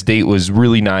think this date was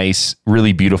really nice,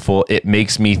 really beautiful. It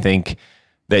makes me think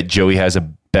that Joey has a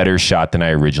better shot than I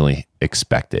originally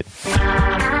expected.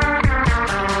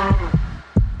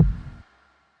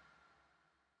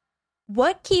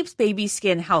 What keeps baby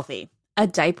skin healthy? A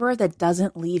diaper that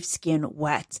doesn't leave skin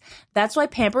wet. That's why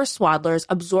Pampers Swaddlers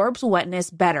absorbs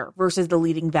wetness better versus the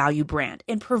leading value brand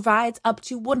and provides up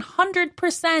to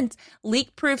 100%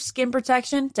 leak-proof skin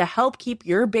protection to help keep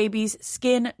your baby's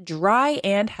skin dry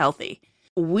and healthy.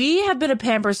 We have been a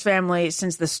Pampers family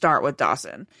since the start with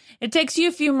Dawson. It takes you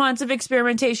a few months of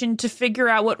experimentation to figure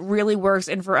out what really works,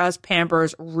 and for us,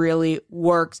 Pampers really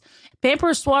works.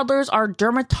 Pampers Swaddlers are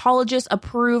dermatologist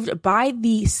approved by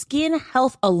the Skin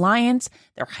Health Alliance.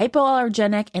 They're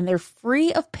hypoallergenic and they're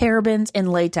free of parabens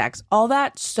and latex. All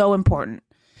that so important.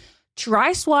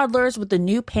 Try Swaddlers with the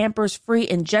new Pampers Free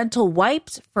and Gentle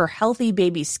wipes for healthy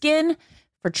baby skin.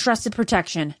 For trusted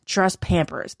protection, trust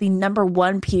Pampers, the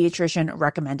 #1 pediatrician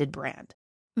recommended brand.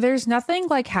 There's nothing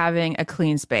like having a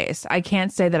clean space. I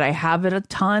can't say that I have it a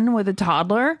ton with a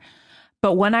toddler,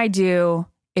 but when I do,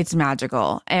 it's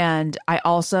magical. And I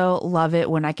also love it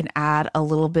when I can add a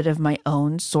little bit of my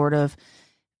own sort of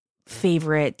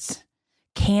favorite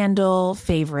candle,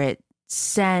 favorite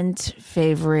scent,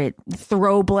 favorite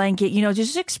throw blanket,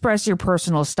 just express your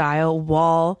personal style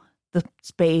while the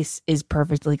space is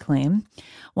perfectly clean.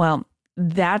 Well,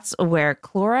 that's where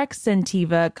Clorox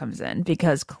Scentiva comes in,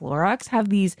 because Clorox have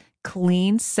these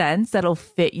clean scents that'll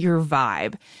fit your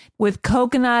vibe. With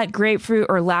coconut, grapefruit,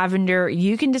 or lavender,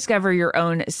 you can discover your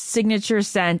own signature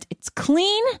scent. It's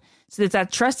clean, so it's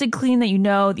that trusted clean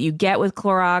that that you get with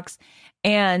Clorox,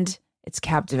 and it's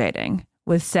captivating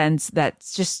with scents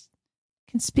that's just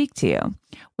can speak to you.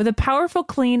 With a powerful,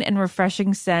 clean, and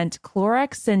refreshing scent,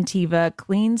 Clorox Scentiva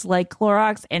cleans like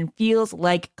Clorox and feels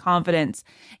like confidence.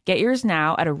 Get yours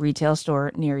now at a retail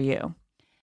store near you.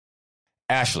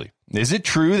 Ashley, is it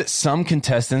true that some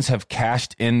contestants have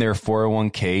cashed in their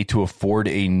 401k to afford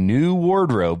a new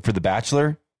wardrobe for The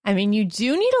Bachelor? I mean, you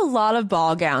do need a lot of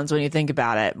ball gowns when you think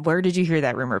about it. Where did you hear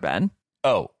that rumor, Ben?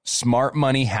 Oh, Smart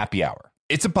Money Happy Hour.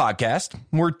 It's a podcast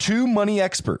where two money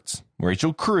experts,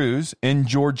 Rachel Cruz and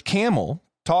George Camel,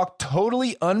 talk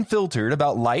totally unfiltered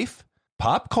about life,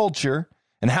 pop culture,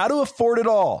 and how to afford it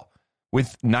all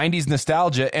with 90s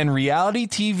nostalgia and reality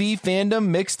TV fandom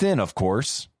mixed in, of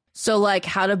course. So like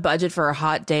how to budget for a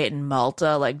hot date in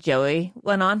Malta like Joey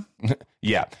went on?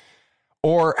 Yeah.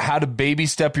 Or how to baby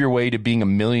step your way to being a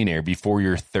millionaire before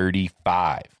you're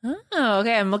 35. Oh,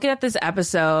 okay. I'm looking at this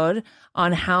episode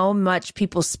on how much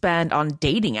people spend on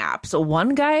dating apps. So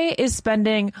one guy is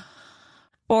spending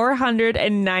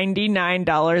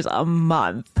 $499 a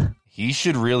month. He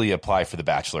should really apply for the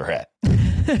Bachelorette.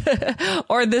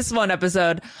 Or this one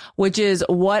episode, which is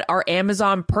what our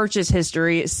Amazon purchase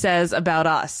history says about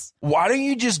us. Why don't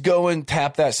you just go and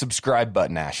tap that subscribe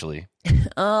button, Ashley?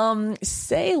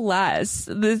 Say less.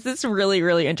 This is really,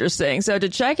 really interesting. So to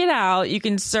check it out, you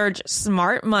can search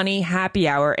Smart Money Happy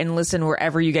Hour and listen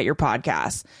wherever you get your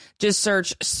podcasts. Just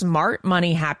search Smart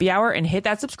Money Happy Hour and hit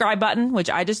that subscribe button, which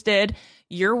I just did.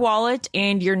 Your wallet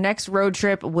and your next road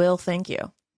trip will thank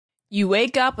you. You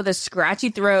wake up with a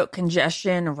scratchy throat,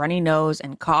 congestion, runny nose,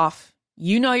 and cough.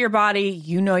 You know your body.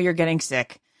 You know you're getting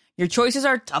sick. Your choices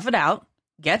are tough it out,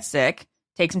 get sick,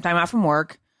 take some time out from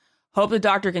work, hope the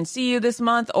doctor can see you this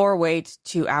month, or wait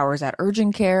 2 hours at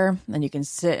urgent care. Then you can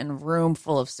sit in a room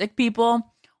full of sick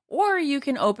people. Or you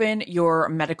can open your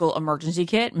medical emergency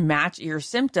kit, match your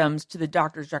symptoms to the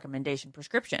doctor's recommendation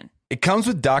prescription. It comes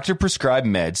with doctor-prescribed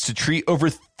meds to treat over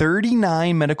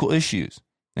 39 medical issues.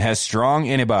 It has strong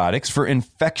antibiotics for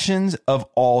infections of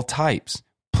all types,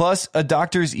 plus a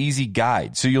doctor's easy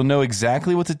guide, so you'll know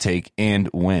exactly what to take and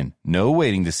when. No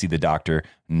waiting to see the doctor,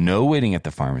 no waiting at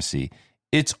the pharmacy.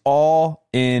 It's all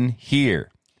in here.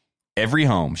 Every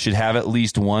home should have at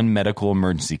least one medical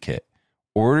emergency kit.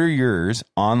 Order yours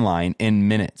online in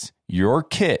minutes. Your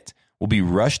kit will be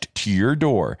rushed to your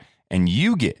door, and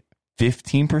you get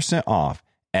 15% off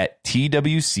at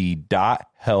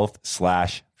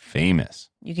twc.health/famous.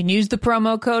 You can use the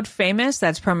promo code FAMOUS.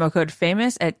 That's promo code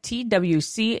FAMOUS at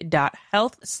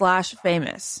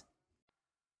twc.health/famous.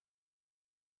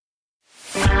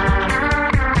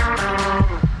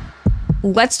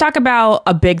 Let's talk about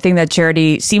a big thing that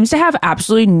Charity seems to have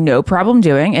absolutely no problem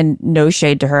doing, and no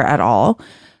shade to her at all.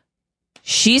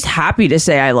 She's happy to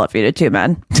say I love you to two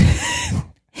men.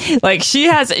 Like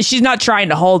she's not trying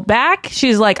to hold back.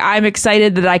 She's like, I'm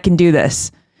excited that I can do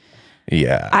this.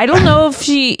 Yeah. I don't know if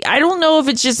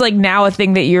it's just like now a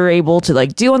thing that you're able to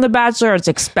like do on The Bachelor. It's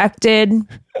expected.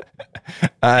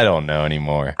 I don't know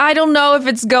anymore. I don't know if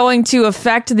it's going to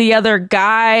affect the other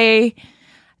guy.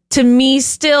 To me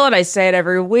still, and I say it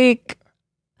every week,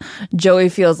 Joey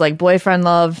feels like boyfriend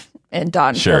love and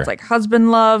Don feels like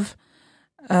husband love.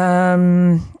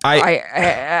 I'm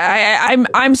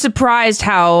surprised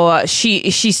how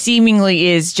she seemingly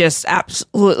is just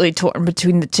absolutely torn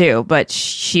between the two, but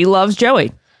she loves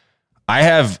Joey.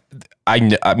 I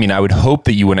mean, I would hope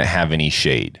that you wouldn't have any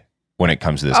shade when it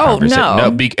comes to this conversation.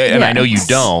 No, and I know you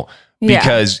don't,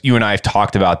 because you and I have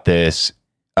talked about this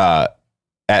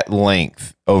at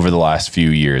length over the last few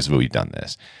years that we've done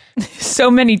this. So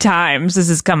many times this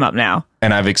has come up now.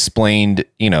 And I've explained,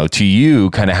 to you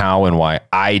kind of how and why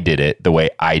I did it the way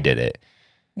I did it.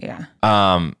 Yeah.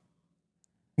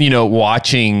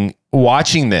 Watching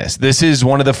this is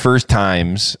one of the first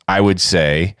times I would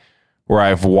say where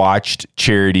I've watched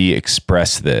Charity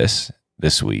express this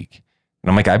week. And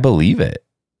I'm like, I believe it.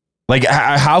 Like,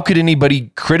 how could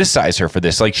anybody criticize her for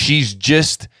this? Like, she's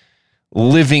just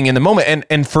living in the moment.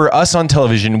 And for us on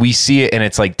television, we see it and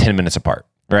it's like 10 minutes apart.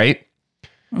 Right?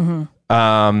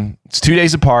 Mm-hmm. It's 2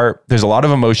 days apart. There's a lot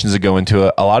of emotions that go into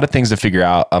it, a lot of things to figure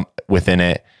out within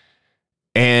it.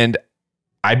 And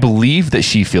I believe that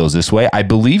she feels this way. I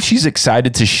believe she's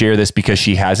excited to share this because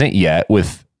she hasn't yet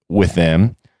with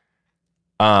them.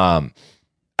 I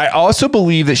also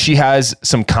believe that she has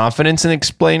some confidence in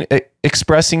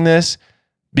expressing this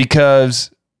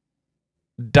because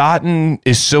Dotun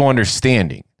is so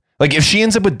understanding. Like, if she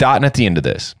ends up with Dotun at the end of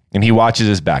this and he watches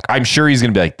this back, I'm sure he's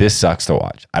going to be like, this sucks to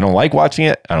watch. I don't like watching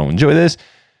it. I don't enjoy this,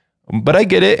 but I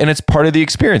get it. And it's part of the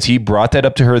experience. He brought that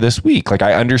up to her this week. Like,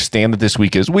 I understand that this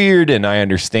week is weird and I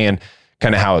understand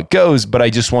kind of how it goes, but I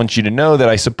just want you to know that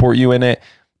I support you in it.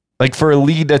 Like, for a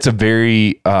lead, that's a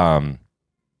very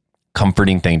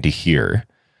comforting thing to hear.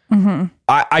 Mm-hmm.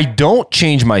 I don't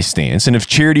change my stance. And if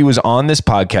Charity was on this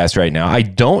podcast right now, I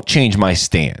don't change my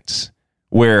stance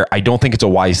where I don't think it's a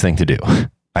wise thing to do.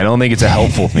 I don't think it's a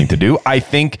helpful thing to do. I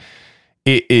think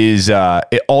it is,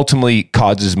 it ultimately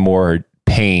causes more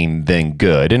pain than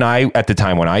good. And at the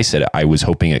time when I said it, I was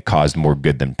hoping it caused more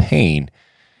good than pain.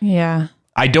 Yeah.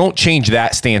 I don't change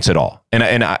that stance at all.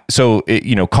 So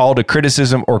call it a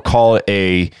criticism or call it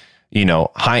a,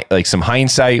 some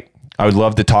hindsight. I would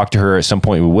love to talk to her at some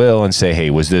point. We will and say, hey,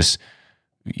 was this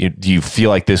Do you feel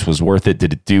like this was worth it?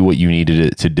 Did it do what you needed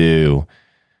it to do?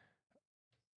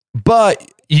 But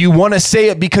you want to say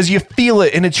it because you feel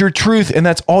it and it's your truth. And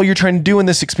that's all you're trying to do in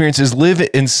this experience is live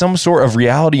it in some sort of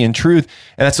reality and truth.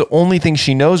 And that's the only thing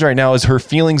she knows right now is her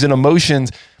feelings and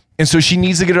emotions. And so she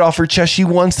needs to get it off her chest. She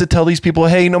wants to tell these people,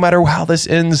 hey, no matter how this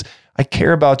ends, I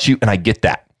care about you. And I get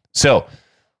that. So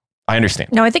I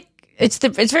understand. No, I think it's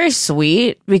very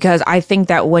sweet because I think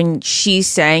that when she's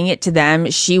saying it to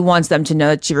them, she wants them to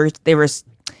know that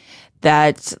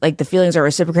that like the feelings are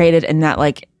reciprocated and that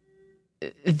like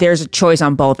there's a choice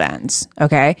on both ends.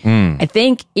 Okay. I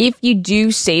think if you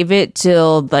do save it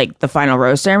till like the final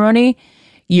rose ceremony,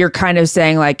 you're kind of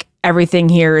saying like everything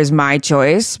here is my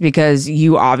choice because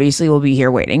you obviously will be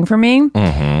here waiting for me.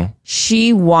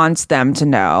 She wants them to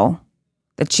know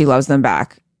that she loves them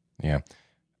back. Yeah.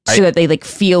 So that they like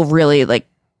feel really like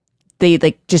they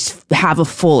like just have a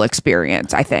full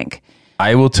experience, I think.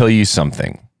 I will tell you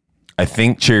something. I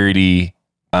think Charity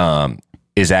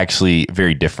is actually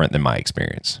very different than my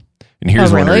experience. And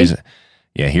here's one reason.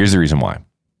 Yeah, here's the reason why.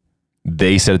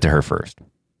 They said it to her first.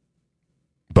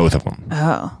 Both of them.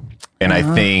 Oh. And I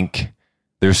think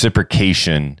the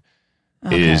reciprocation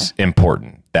is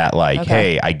important. That like,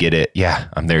 hey, I get it. Yeah,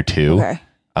 I'm there too. Okay.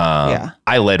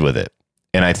 I led with it.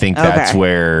 And I think that's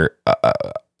where,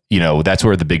 that's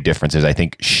where the big difference is. I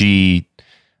think she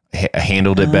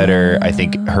handled it better. I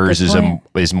think hers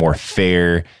is more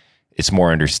fair. It's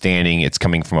more understanding. It's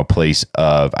coming from a place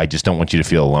of, I just don't want you to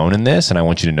feel alone in this. And I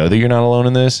want you to know that you're not alone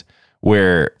in this.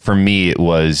 Where for me, it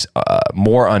was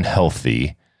more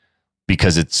unhealthy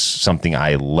because it's something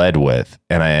I led with.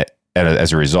 And I,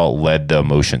 as a result, led the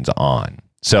emotions on.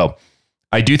 So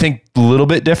I do think a little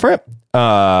bit different.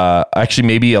 Actually,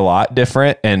 maybe a lot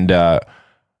different. And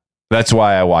that's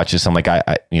why I watch this. I'm like,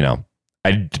 I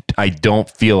don't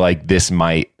feel like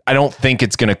I don't think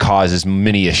it's going to cause as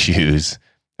many issues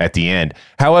at the end.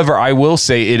 However, I will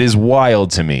say it is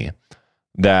wild to me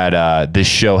that this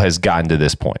show has gotten to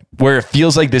this point where it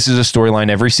feels like this is a storyline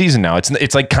every season now.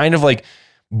 It's like kind of like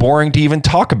boring to even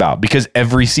talk about because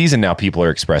every season now people are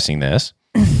expressing this.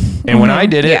 And when I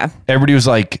did it, everybody was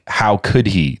like, how could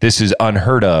he? This is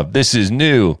unheard of. This is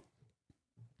new.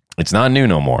 It's not new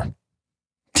no more.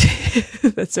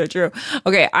 That's so true.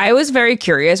 Okay, I was very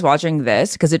curious watching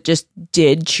this because it just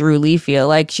did truly feel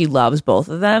like she loves both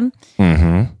of them.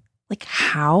 Like,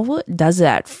 how does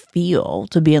that feel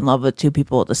to be in love with two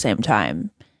people at the same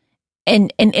time?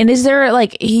 And is there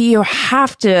like you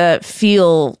have to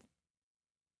feel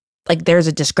like there's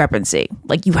a discrepancy?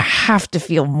 Like you have to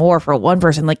feel more for one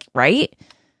person, like, right?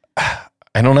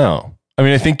 I don't know. I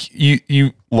mean, I think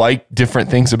you like different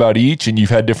things about each, and you've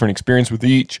had different experience with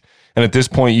each. And at this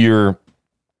point, you're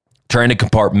trying to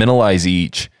compartmentalize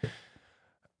each.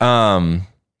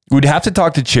 We'd have to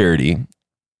talk to Charity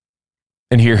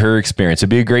and hear her experience. It'd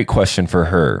be a great question for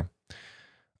her.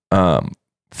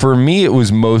 For me, it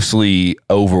was mostly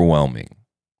overwhelming.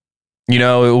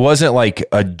 It wasn't like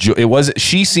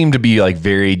she seemed to be like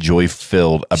very joy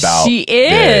filled about She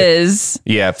is.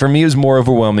 Yeah. For me, it was more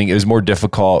overwhelming. It was more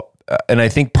difficult. And I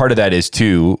think part of that is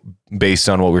too, based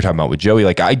on what we were talking about with Joey,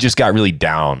 like I just got really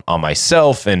down on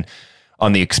myself and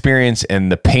on the experience and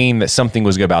the pain that something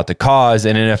was about to cause.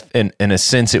 And in a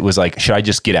sense, it was like, should I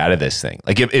just get out of this thing?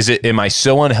 Like, am I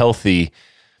so unhealthy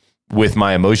with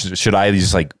my emotions? Should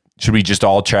we just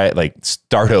all try it, like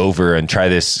start over and try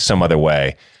this some other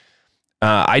way?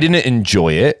 I didn't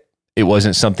enjoy it. It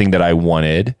wasn't something that I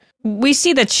wanted. We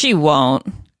see that she won't.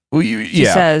 Well, she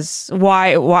says,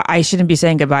 why I shouldn't be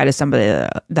saying goodbye to somebody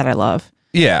that I love.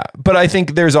 Yeah. But I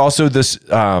think there's also this,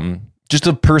 just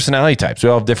the personality types. We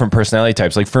all have different personality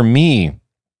types. Like for me,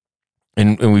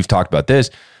 and we've talked about this,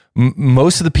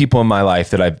 most of the people in my life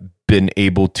that I've been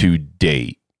able to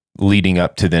date leading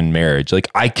up to then marriage, like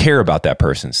I care about that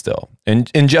person still. And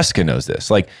Jessica knows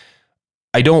this. Like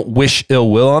I don't wish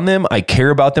ill will on them. I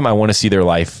care about them. I want to see their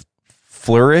life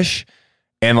flourish.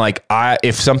 And like,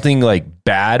 if something like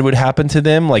bad would happen to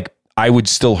them, like I would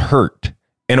still hurt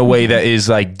in a way that is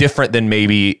like different than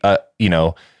maybe,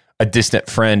 a distant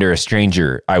friend or a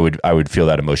stranger. I would feel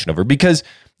that emotion over because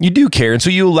you do care. And so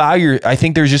you allow I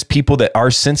think there's just people that are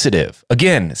sensitive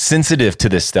to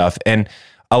this stuff and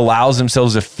allows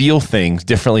themselves to feel things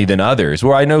differently than others.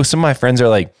 Where I know some of my friends are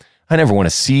like, I never want to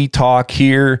see, talk,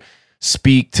 hear,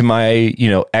 speak to my,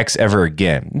 ex ever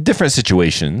again. Different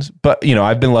situations, but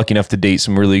I've been lucky enough to date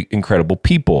some really incredible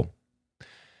people.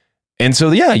 And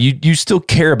so, yeah, you still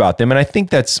care about them. And I think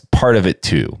that's part of it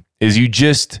too, is you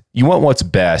want what's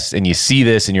best and you see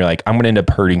this and you're like, I'm going to end up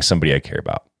hurting somebody I care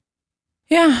about.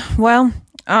 Yeah. Well,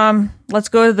 let's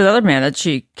go to the other man that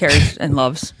she cares and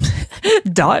loves.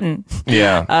 Done.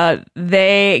 Yeah.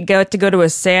 They go to a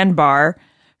sandbar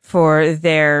for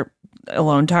their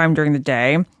alone time during the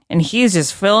day, and he's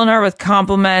just filling her with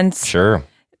compliments. Sure.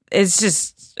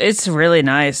 It's really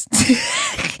nice.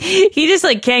 He just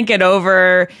like can't get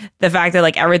over the fact that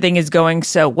like everything is going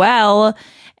so well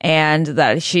and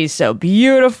that she's so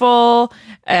beautiful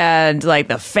and like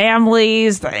the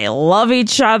families, they love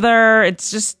each other.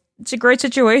 It's a great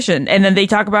situation. And then they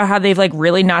talk about how they've like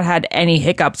really not had any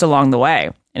hiccups along the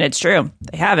way. And it's true.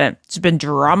 They haven't. It's been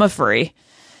drama free.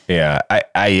 Yeah.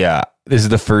 I this is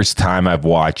the first time I've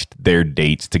watched their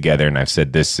dates together, and I've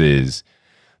said this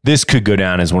could go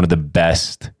down as one of the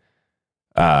best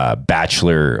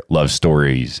Bachelor love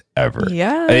stories ever.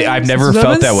 Yeah, I've never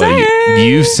felt that way.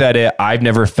 You've said it. I've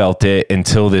never felt it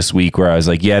until this week, where I was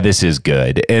like, yeah, this is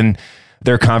good. And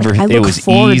their conversation, it was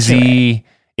easy.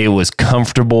 It was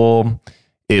comfortable.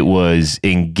 It was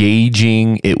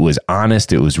engaging. It was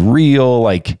honest. It was real.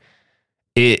 Like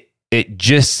it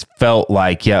just felt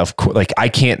like, yeah, of course, like I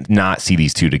can't not see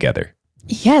these two together.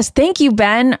 Yes, thank you,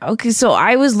 Ben. Okay, so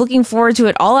I was looking forward to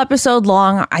it all episode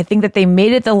long. I think that they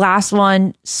made it the last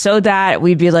one so that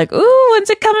we'd be like, ooh, when's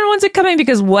it coming? When's it coming?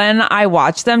 Because when I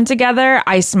watch them together,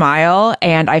 I smile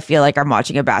and I feel like I'm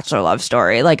watching a Bachelor love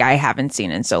story like I haven't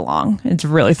seen in so long. It's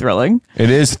really thrilling. It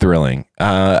is thrilling.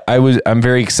 I'm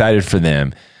very excited for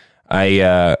them. I'm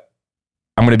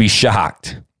going to be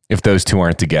shocked if those two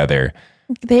aren't together.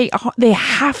 They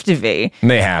have to be.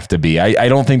 They have to be. I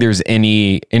don't think there's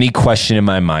any question in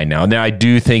my mind now. Now, I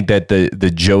do think that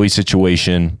the Joey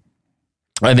situation,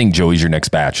 I think Joey's your next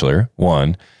Bachelor,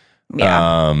 one.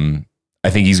 Yeah. I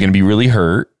think he's going to be really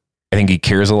hurt. I think he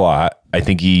cares a lot. I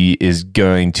think he is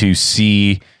going to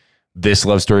see this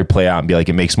love story play out and be like,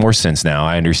 it makes more sense now.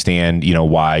 I understand,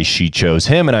 why she chose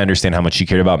him, and I understand how much she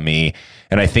cared about me.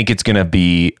 And I think it's going to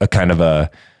be a kind of a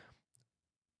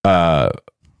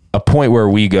point where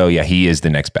we go, yeah, he is the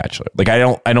next Bachelor. Like, I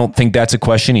don't think that's a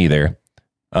question either.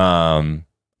 I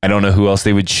don't know who else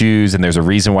they would choose. And there's a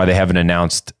reason why they haven't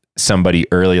announced somebody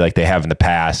early like they have in the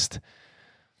past,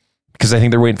 because I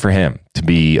think they're waiting for him to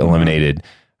be eliminated.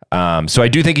 So I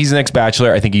do think he's the next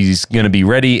Bachelor. I think he's going to be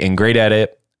ready and great at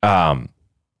it.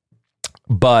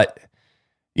 But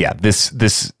yeah, this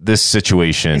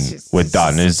situation with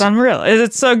Dotun is unreal.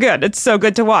 It's so good. It's so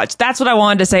good to watch. That's what I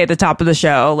wanted to say at the top of the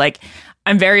show. Like,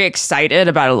 I'm very excited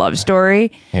about a love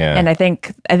story. Yeah. And I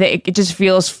think it just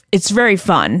feels, it's very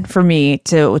fun for me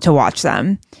to watch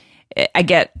them.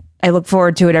 I look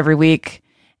forward to it every week.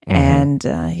 And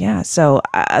so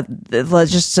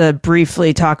let's just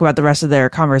briefly talk about the rest of their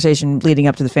conversation leading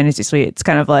up to the fantasy suite. It's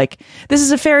kind of like, this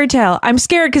is a fairy tale. I'm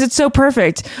scared because it's so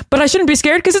perfect, but I shouldn't be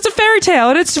scared because it's a fairy tale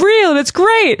and it's real and it's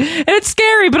great and it's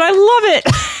scary, but I love it.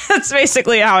 That's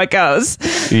basically how it goes.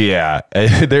 Yeah.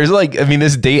 There's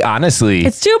this date, honestly,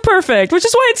 it's too perfect, which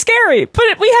is why it's scary, but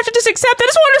we have to just accept that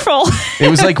it's wonderful. It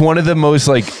was like one of the most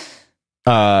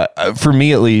for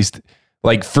me at least,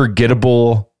 like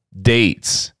forgettable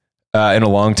dates in a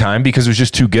long time, because it was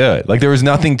just too good. Like, there was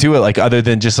nothing to it, like, other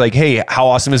than just like, hey, how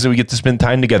awesome is it we get to spend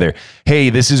time together? Hey,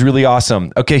 this is really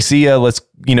awesome. Okay, see ya. Let's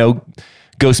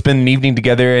go spend an evening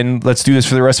together and let's do this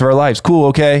for the rest of our lives. Cool.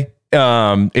 Okay.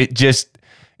 It's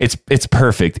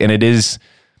perfect, and it is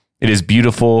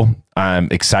beautiful. I'm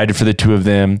excited for the two of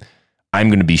them. I'm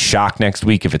going to be shocked next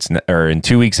week or in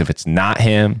 2 weeks if it's not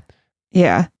him.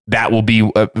 Yeah. That will be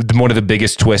one of the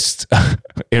biggest twists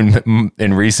in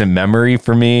recent memory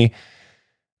for me.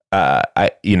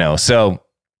 So,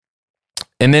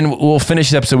 and then we'll finish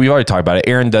the episode. We've already talked about it.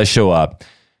 Aaron does show up,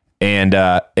 and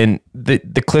the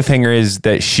cliffhanger is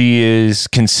that she is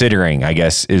considering, I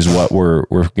guess, is what we're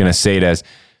going to say it as,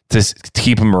 to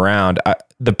keep him around.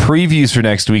 The previews for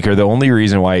next week are the only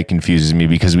reason why it confuses me,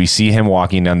 because we see him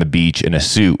walking down the beach in a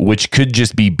suit, which could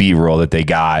just be B-roll that they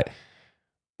got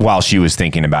while she was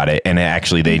thinking about it. And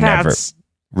actually they never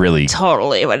really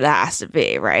totally what it has to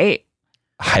be, right?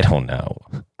 I don't know.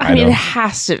 I mean, it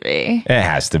has to be. It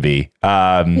has to be.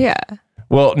 Yeah.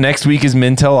 Well, next week is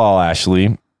Men Tell All,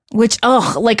 Ashley. Which,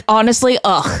 honestly,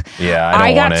 Yeah,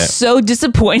 I got so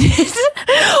disappointed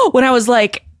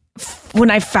when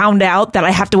I found out that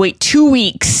I have to wait 2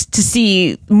 weeks to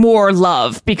see more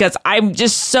love, because I'm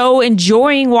just so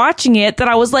enjoying watching it that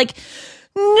I was like,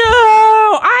 no,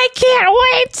 I can't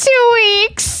wait 2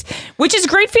 weeks, which is a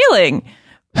great feeling.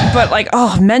 But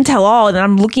Men Tell All, and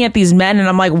I'm looking at these men and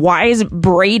I'm like, why is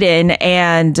Brayden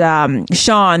and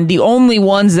Sean the only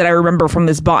ones that I remember from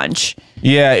this bunch?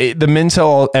 Yeah, the Men Tell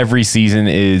All every season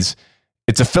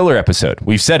it's a filler episode.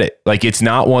 We've said it. Like, it's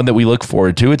not one that we look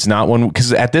forward to. It's not one,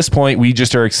 because at this point we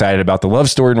just are excited about the love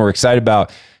story, and we're excited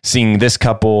about seeing this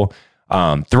couple.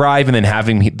 thrive, and then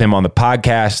having them on the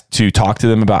podcast to talk to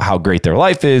them about how great their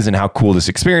life is and how cool this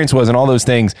experience was and all those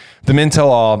things. The Men Tell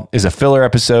All is a filler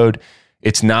episode.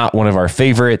 It's not one of our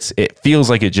favorites. It feels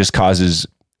like it just causes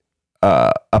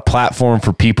a platform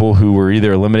for people who were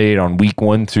either eliminated on week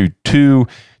 1 through 2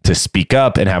 to speak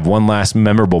up and have one last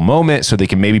memorable moment so they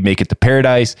can maybe make it to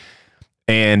paradise.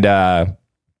 And,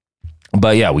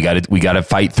 but yeah, we got to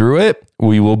fight through it.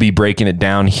 We will be breaking it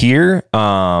down here,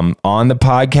 on the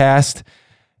podcast.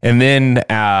 And then,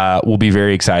 we'll be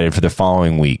very excited for the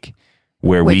following week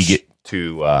where we get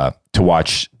to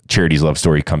watch Charity's love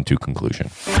story come to conclusion.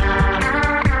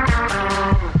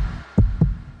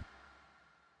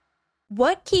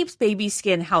 What keeps baby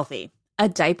skin healthy? A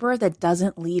diaper that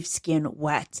doesn't leave skin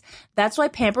wet. That's why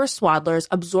Pampers Swaddlers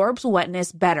absorbs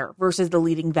wetness better versus the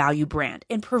leading value brand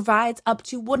and provides up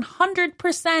to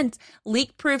 100%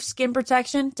 leak-proof skin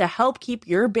protection to help keep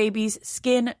your baby's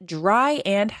skin dry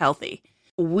and healthy.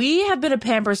 We have been a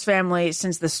Pampers family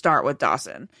since the start with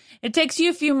Dawson. It takes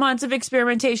you a few months of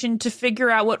experimentation to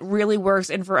figure out what really works,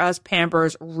 and for us,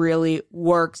 Pampers really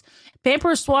works.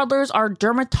 Pampers Swaddlers are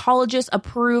dermatologist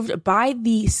approved by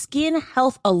the Skin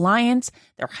Health Alliance.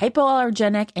 They're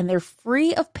hypoallergenic and they're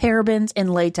free of parabens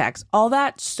and latex. All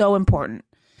that so important.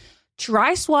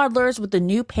 Try Swaddlers with the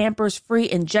new Pampers Free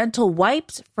and Gentle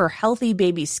wipes for healthy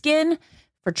baby skin.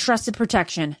 For trusted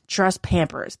protection, trust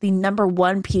Pampers, the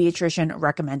 #1 pediatrician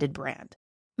recommended brand.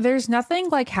 There's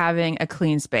nothing like having a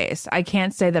clean space. I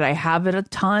can't say that I have it a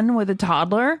ton with a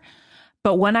toddler,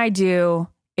 but when I do,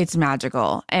 it's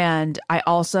magical. And I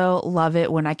also love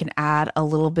it when I can add a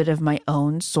little bit of my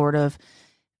own sort of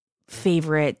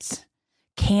favorite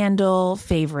candle,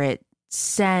 favorite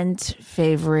scent,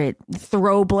 favorite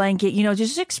throw blanket,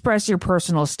 just express your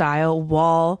personal style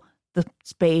while the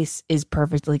space is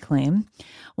perfectly clean.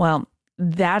 Well,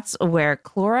 that's where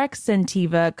Clorox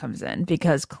Scentiva comes in,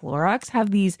 because Clorox have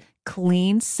these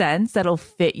clean scents that'll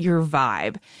fit your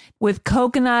vibe. With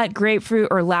coconut, grapefruit,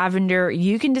 or lavender,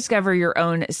 you can discover your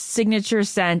own signature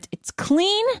scent. It's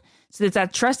clean, so it's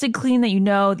that trusted clean that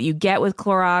you get with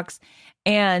Clorox,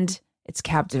 and it's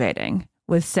captivating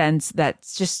with scents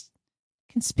that's just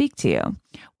can speak to you.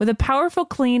 With a powerful,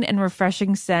 clean, and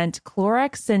refreshing scent,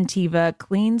 Clorox Scentiva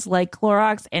cleans like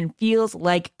Clorox and feels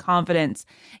like confidence.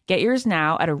 Get yours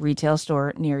now at a retail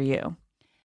store near you.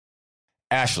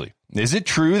 Ashley, is it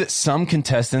true that some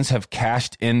contestants have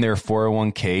cashed in their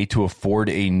 401k to afford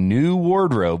a new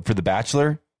wardrobe for The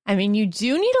Bachelor? I mean, you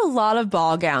do need a lot of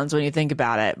ball gowns when you think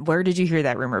about it. Where did you hear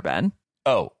that rumor, Ben?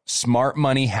 Oh, Smart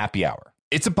Money Happy Hour.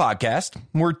 It's a podcast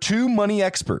where two money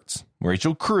experts,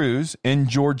 Rachel Cruz and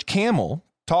George Camel,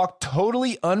 talk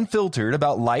totally unfiltered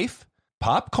about life,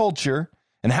 pop culture,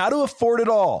 and how to afford it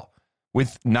all,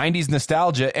 with 90s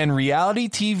nostalgia and reality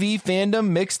TV fandom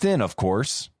mixed in, of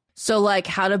course. So like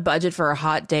how to budget for a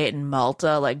hot date in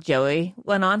Malta like Joey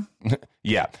went on?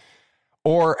 Yeah.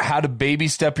 Or how to baby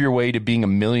step your way to being a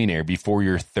millionaire before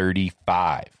you're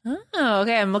 35. Oh,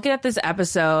 okay. I'm looking at this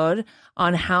episode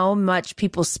on how much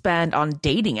people spend on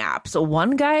dating apps. So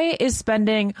one guy is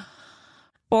spending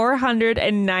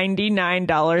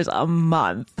 $499 a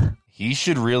month. He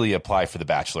should really apply for The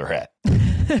Bachelorette.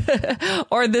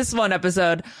 Or this one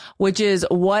episode, which is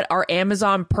what our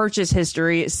Amazon purchase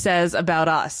history says about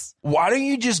us. Why don't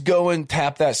you just go and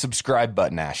tap that subscribe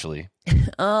button, Ashley?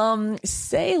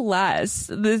 Say less.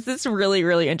 This is really,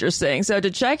 really interesting. So to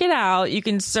check it out, you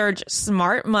can search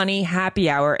Smart Money Happy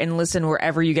Hour and listen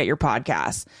wherever you get your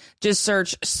podcasts. Just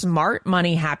search Smart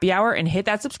Money Happy Hour and hit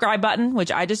that subscribe button,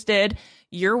 which I just did.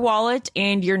 Your wallet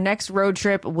and your next road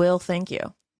trip will thank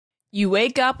you. You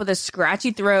wake up with a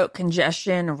scratchy throat,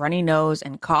 congestion, runny nose,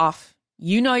 and cough.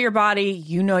 You know your body.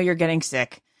 You know you're getting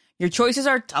sick. Your choices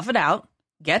are tough it out,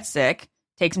 get sick,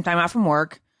 take some time out from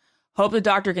work, hope the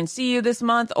doctor can see you this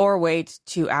month, or wait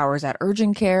 2 hours at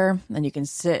urgent care. Then you can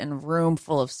sit in a room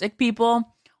full of sick people.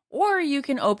 Or you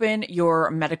can open your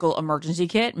medical emergency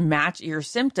kit, match your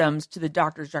symptoms to the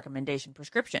doctor's recommendation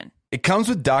prescription. It comes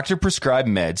with doctor-prescribed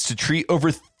meds to treat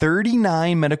over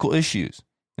 39 medical issues.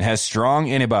 It has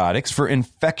strong antibiotics for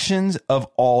infections of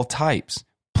all types,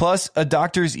 plus a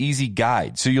doctor's easy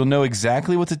guide, so you'll know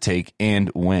exactly what to take and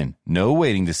when. No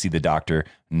waiting to see the doctor,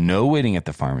 no waiting at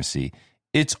the pharmacy.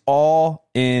 It's all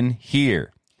in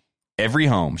here. Every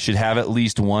home should have at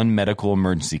least one medical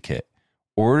emergency kit.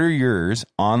 Order yours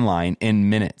online in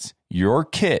minutes. Your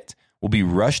kit will be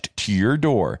rushed to your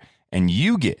door, and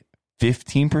you get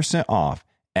 15% off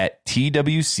at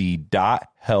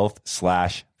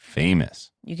twc.health/famous.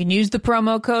 You can use the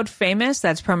promo code FAMOUS.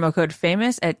 That's promo code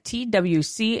FAMOUS at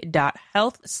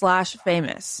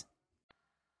twc.health/famous.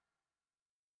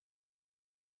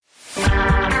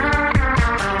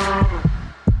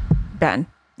 Ben,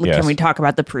 Yes. can we talk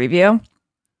about the preview?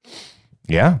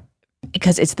 Yeah.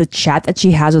 Because it's the chat that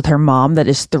she has with her mom that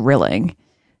is thrilling.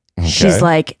 Okay. She's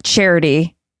like,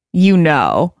 Charity, you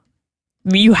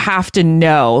have to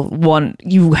know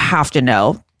you have to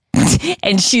know.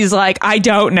 And she's like, I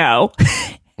don't know.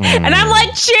 And I'm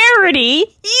like, Charity,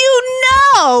 you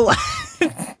know.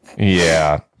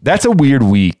 Yeah. That's a weird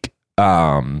week.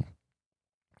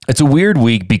 It's a weird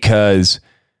week because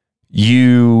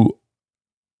I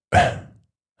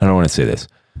don't want to say this.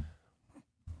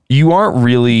 You aren't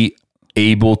really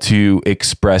able to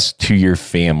express to your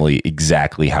family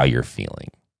exactly how you're feeling.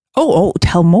 Oh,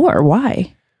 tell more.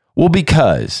 Why? Well,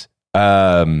 because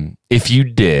if you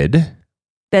did,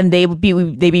 then they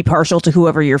be partial to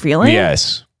whoever you're feeling.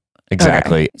 yes,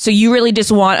 exactly. Okay. So you really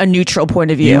just want a neutral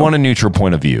point of view. You want a neutral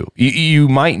point of view. You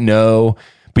might know,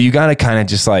 but you got to kind of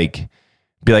just like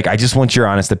be like, I just want your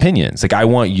honest opinions. Like, I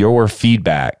want your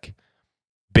feedback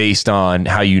based on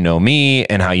how you know me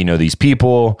and how you know these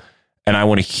people, and I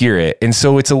want to hear it. And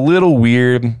so it's a little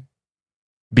weird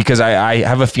because I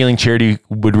have a feeling Charity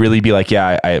would really be like,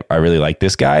 yeah, I really like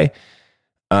this guy.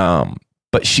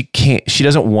 But she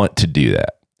doesn't want to do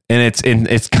that. And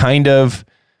it's kind of,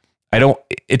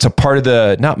 it's a part of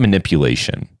the, not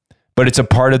manipulation, but it's a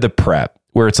part of the prep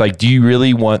where it's like, do you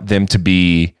really want them to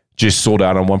be just sold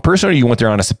out on one person, or do you want their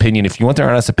honest opinion? If you want their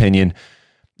honest opinion,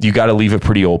 you got to leave it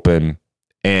pretty open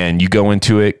and you go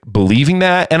into it believing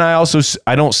that. And I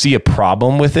don't see a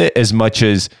problem with it as much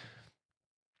as,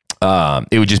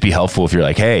 it would just be helpful if you're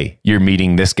like, hey, you're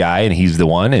meeting this guy and he's the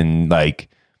one, and like,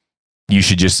 you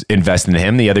should just invest in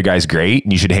him. The other guy's great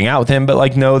and you should hang out with him, but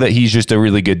like, know that he's just a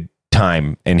really good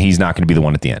time and he's not going to be the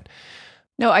one at the end.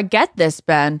 No, I get this,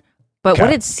 Ben. But Okay.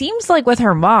 what it seems like with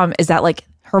her mom is that like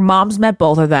her mom's met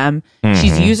both of them.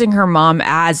 She's using her mom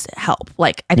as help.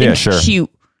 Like I think Yeah, sure.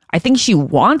 I think she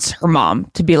wants her mom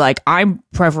to be like, I'm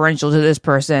preferential to this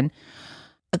person,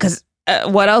 because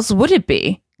what else would it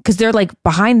be? Because they're like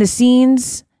behind the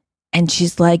scenes, and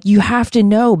she's like, you have to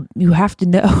know.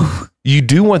 You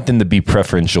do want them to be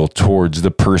preferential towards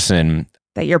the person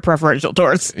That you're preferential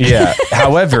towards. Yeah.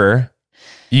 However,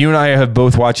 you and I have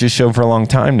both watched this show for a long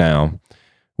time now.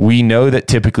 We know that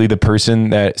typically the person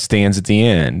that stands at the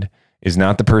end is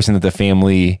not the person that the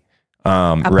family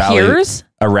rallies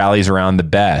around the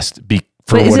best. But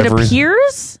is it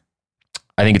appears?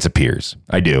 I think it's appears.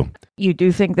 I do. You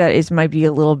do think that it might be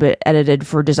a little bit edited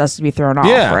for just us to be thrown off,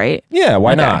 right? Yeah.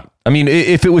 Why Okay. not? I mean,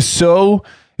 if it was so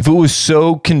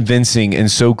convincing and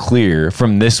so clear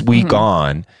from this week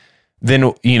on,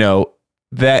 then, you know,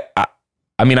 that,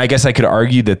 I mean, I guess I could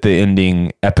argue that the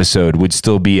ending episode would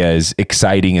still be as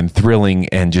exciting and thrilling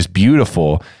and just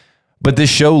beautiful. But this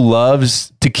show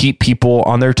loves to keep people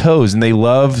on their toes, and they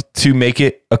love to make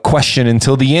it a question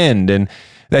until the end. And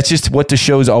that's just what the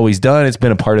show's always done. It's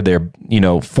been a part of their,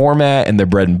 format and their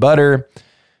bread and butter.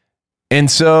 And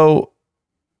so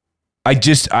I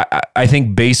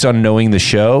think based on knowing the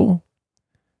show,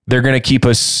 they're going to keep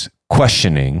us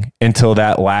questioning until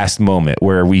that last moment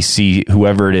where we see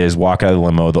whoever it is walk out of the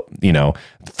limo,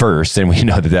 first, and we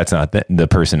know that that's not the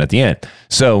person at the end.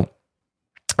 So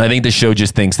I think the show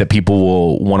just thinks that people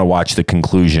will want to watch the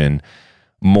conclusion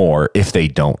more if they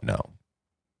don't know.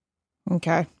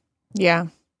 Okay. Yeah.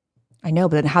 I know,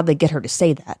 but then how'd they get her to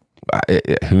say that?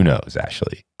 Who knows,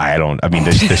 Ashley?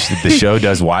 The show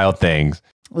does wild things.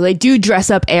 Well, they do dress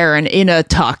up Aaron in a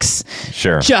tux.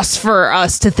 Sure. Just for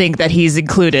us to think that he's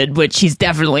included, which he's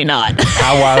definitely not.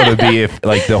 How wild would it be if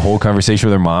like the whole conversation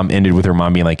with her mom ended with her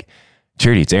mom being like,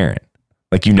 Charity, it's Aaron.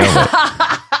 Like, it.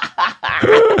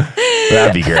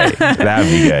 That'd be great. That'd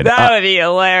be good. That would be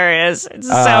hilarious. It's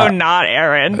so not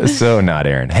Aaron. So not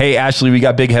Aaron. Hey, Ashley, we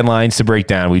got big headlines to break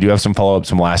down. We do have some follow-ups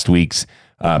from last week's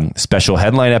special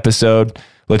headline episode.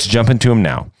 Let's jump into them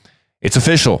now. It's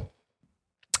official.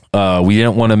 We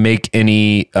didn't want to make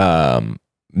any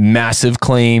massive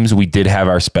claims. We did have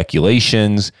our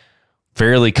speculations,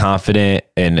 fairly confident,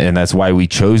 and that's why we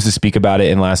chose to speak about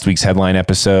it in last week's headline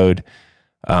episode,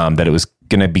 that it was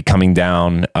going to be coming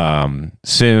down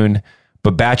soon.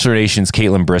 But Bachelor Nation's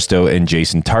Caitlin Bristow and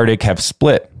Jason Tartick have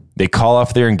split. They call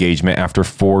off their engagement after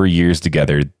 4 years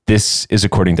together. This is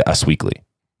according to Us Weekly.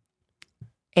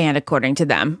 And according to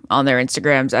them on their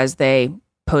Instagrams, as they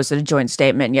posted a joint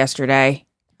statement yesterday.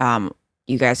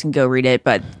 You guys can go read it,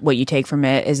 but what you take from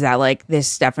it is that like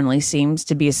this definitely seems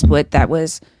to be a split that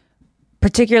was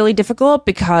particularly difficult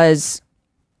because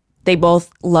they both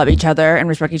love each other and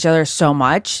respect each other so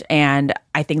much, and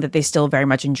I think that they still very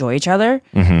much enjoy each other.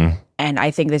 Mm-hmm. And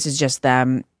I think this is just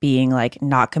them being like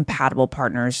not compatible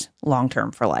partners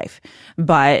long-term for life.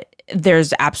 But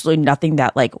there's absolutely nothing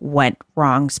that like went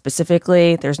wrong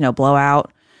specifically. There's no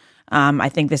blowout. I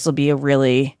think this will be a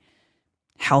really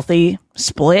healthy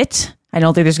split. I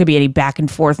don't think there's going to be any back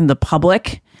and forth in the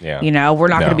public. Yeah. You know, we're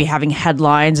not going to be having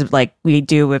headlines of like we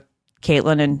do with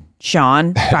Caitlyn and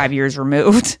Sean 5 years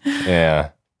removed.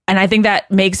 Yeah. And I think that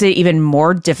makes it even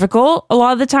more difficult a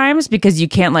lot of the times because you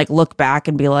can't like look back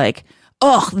and be like,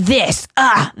 oh, this,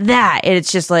 that. And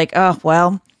it's just like, oh,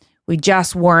 well, we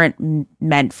just weren't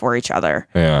meant for each other.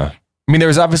 Yeah. I mean, there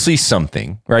was obviously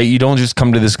something, right? You don't just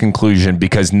come to this conclusion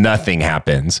because nothing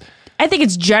happens. I think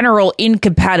it's general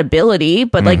incompatibility,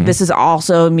 but like this is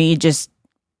also me just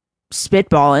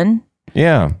spitballing.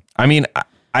 Yeah. I mean,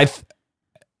 I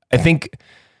think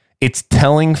it's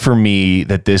telling for me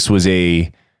that this was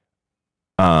a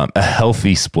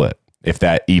healthy split, if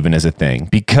that even is a thing,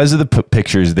 because of the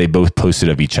pictures they both posted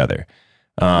of each other.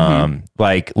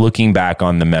 Like looking back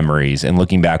on the memories and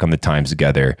looking back on the times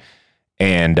together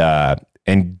and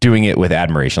doing it with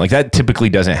admiration. Like that typically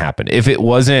doesn't happen. If it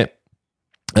wasn't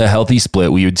a healthy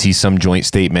split, we would see some joint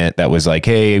statement that was like,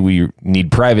 hey, we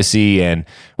need privacy and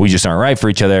we just aren't right for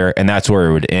each other. And that's where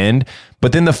it would end.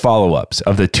 But then the follow-ups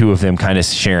of the two of them kind of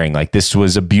sharing like this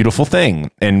was a beautiful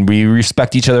thing and we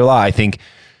respect each other a lot, I think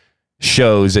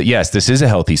shows that, yes, this is a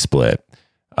healthy split.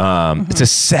 It's a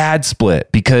sad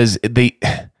split because they,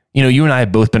 you know, you and I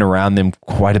have both been around them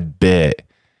quite a bit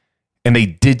and they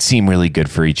did seem really good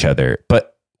for each other.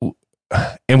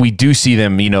 And we do see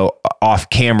them, you know, off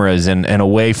cameras and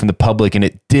away from the public. And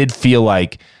it did feel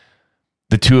like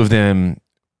the two of them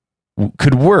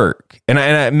could work.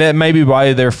 And maybe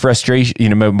why their frustration, you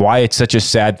know, why it's such a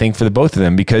sad thing for the both of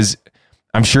them, because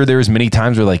I'm sure there was many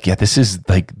times where like, yeah, this is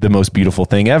like the most beautiful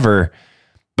thing ever.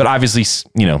 But obviously,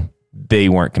 you know, they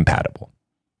weren't compatible.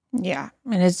 Yeah.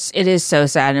 And it is so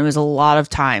sad. And it was a lot of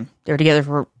time. They were together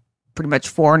for pretty much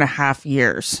 4.5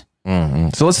 years.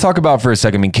 So let's talk about for a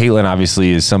second. I mean, Caitlyn obviously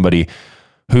is somebody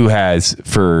who has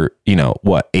for,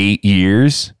 8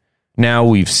 years now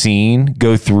we've seen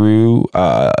go through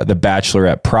the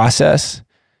Bachelorette process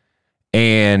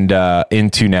and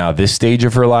into now this stage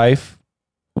of her life.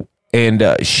 And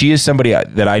she is somebody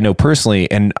that I know personally,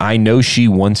 and I know she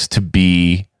wants to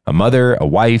be a mother, a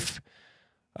wife,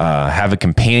 have a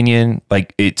companion.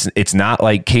 Like it's not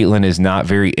like Caitlyn is not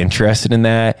very interested in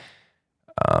that.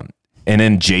 And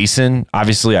then Jason,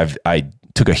 obviously I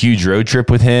took a huge road trip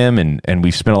with him and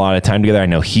we've spent a lot of time together. I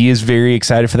know he is very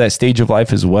excited for that stage of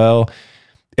life as well.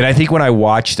 And I think when I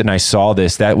watched and I saw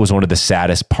this, that was one of the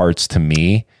saddest parts to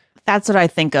me. That's what I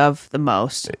think of the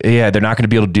most. Yeah, they're not going to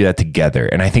be able to do that together.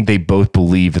 And I think they both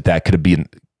believe that could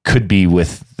be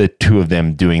with the two of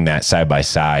them doing that side by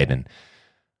side.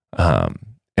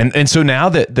 And so now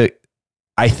that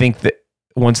I think that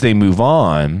once they move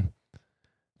on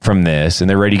from this and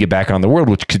they're ready to get back on the world,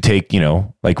 which could take,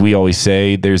 like we always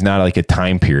say, there's not like a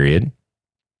time period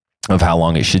of how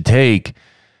long it should take.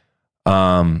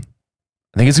 I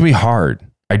think it's gonna be hard.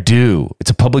 I do. It's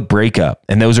a public breakup.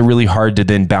 And those are really hard to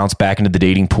then bounce back into the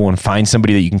dating pool and find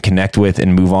somebody that you can connect with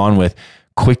and move on with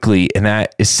quickly. And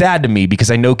that is sad to me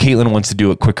because I know Caitlyn wants to do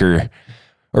it quicker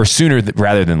or sooner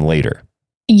rather than later.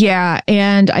 Yeah.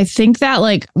 And I think that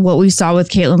like what we saw with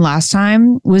Caitlyn last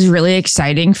time was really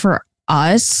exciting for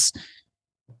us.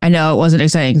 I know it wasn't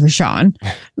exciting for Sean,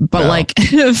 but like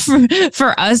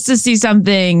for us to see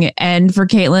something and for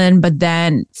Caitlyn, but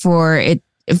then for it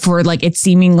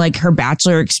seeming like her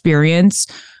Bachelor experience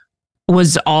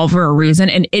was all for a reason.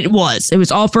 And it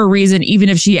was all for a reason. Even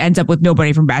if she ends up with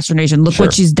nobody from Bachelor Nation, look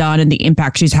what she's done and the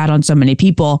impact she's had on so many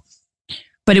people.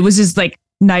 But it was just like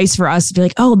nice for us to be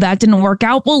like, oh, that didn't work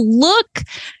out. Well, look,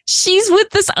 she's with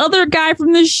this other guy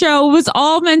from the show. It was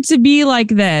all meant to be like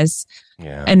this.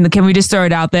 Yeah. And can we just throw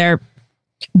it out there?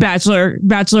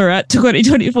 Bachelorette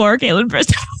 2024, Caitlyn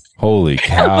Bristow. Holy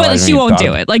cow. But she won't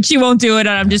do it. Like, she won't do it. And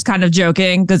I'm just kind of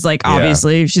joking because, like,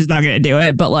 obviously she's not going to do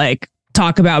it. But, like,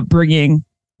 talk about bringing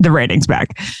the ratings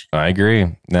back. I agree.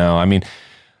 No, I mean,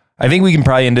 I think we can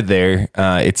probably end it there.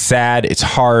 It's sad. It's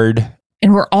hard.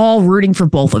 And we're all rooting for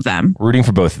both of them. Rooting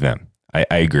for both of them. I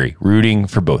agree. Rooting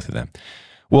for both of them.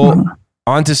 Well,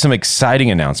 on to some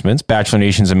exciting announcements. Bachelor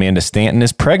Nation's Amanda Stanton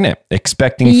is pregnant,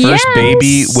 expecting first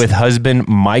baby with husband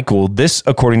Michael. This,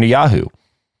 according to Yahoo.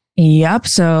 Yep.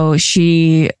 So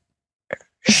she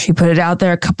put it out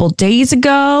there a couple days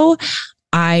ago.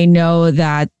 I know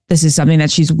that this is something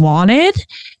that she's wanted,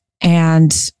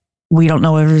 and we don't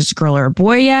know if it's a girl or a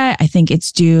boy yet. I think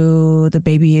the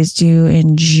baby is due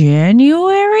in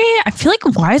January. I feel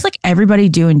like, why is like everybody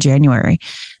due in January?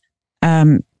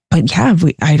 But yeah,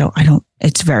 I don't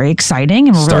it's very exciting,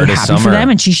 and we're Start really of happy summer. for them.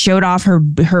 And she showed off her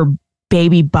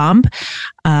baby bump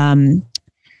at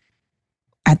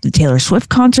the Taylor Swift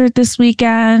concert this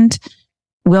weekend.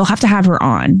 We'll have to have her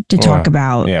on to talk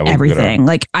about everything.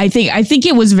 Like, I think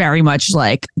it was very much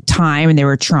like time, and they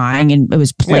were trying, and it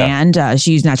was planned.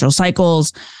 She used natural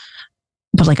cycles,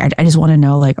 but like, I just want to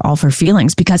know like all of her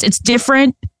feelings, because it's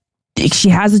different. She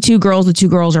has the two girls. The two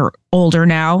girls are older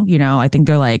now. You know, I think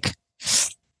they're like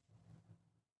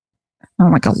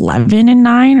 11 and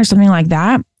 9 or something like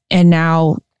that. And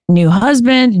now new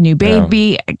husband, new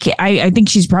baby. Yeah. I think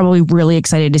she's probably really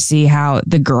excited to see how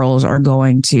the girls are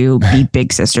going to be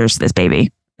big sisters to this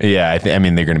baby. Yeah, I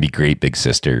mean, they're going to be great big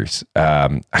sisters.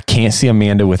 I can't see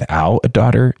Amanda without a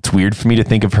daughter. It's weird for me to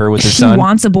think of her with a son. She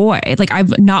wants a boy. Like,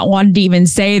 I've not wanted to even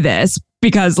say this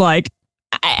because, like,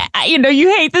 I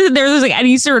you hate this. There's like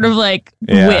any sort of like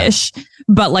wish,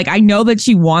 but like, I know that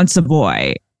she wants a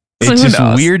boy. So it's just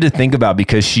weird to think about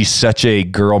because she's such a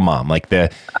girl mom. Like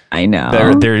I know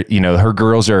they're her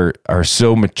girls are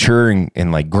so mature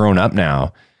and like grown up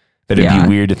now that it'd be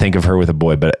weird to think of her with a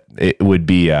boy, but it'd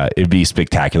be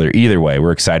spectacular either way.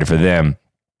 We're excited for them.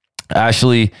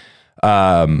 Ashley,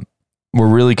 we're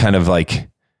really kind of like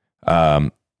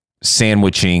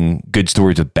sandwiching good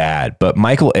stories with bad, but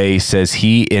Michael A says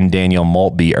he and Danielle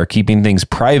Maltby are keeping things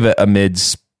private amid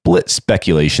split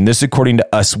speculation. This according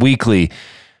to Us Weekly.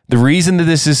 The reason that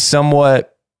this is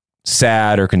somewhat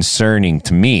sad or concerning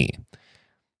to me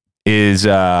is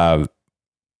in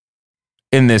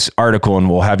this article, and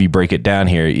we'll have you break it down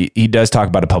here. He does talk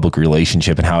about a public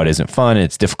relationship and how it isn't fun and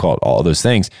it's difficult, all those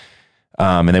things.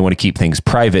 And they want to keep things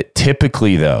private.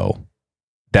 Typically, though,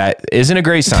 that isn't a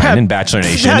great sign in Bachelor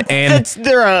Nation.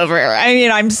 They're over. I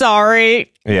mean, I'm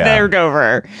sorry. Yeah. They're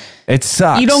over. It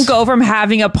sucks. You don't go from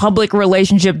having a public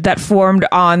relationship that formed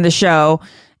on the show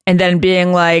and then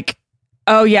being like,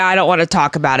 oh yeah, I don't want to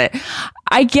talk about it.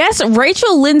 I guess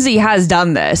Rachel Lindsay has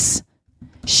done this.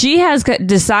 She has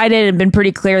decided and been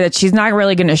pretty clear that she's not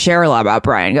really going to share a lot about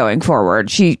Brian going forward.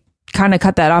 She kind of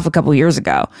cut that off a couple years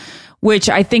ago, which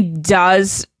I think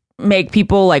does make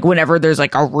people like, whenever there's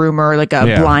like a rumor, like a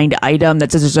blind item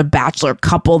that says there's a Bachelor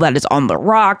couple that is on the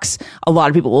rocks, a lot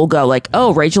of people will go like,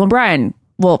 oh, Rachel and Brian.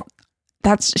 Well,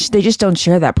 they just don't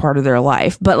share that part of their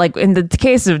life. But like in the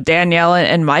case of Danielle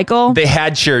and Michael, they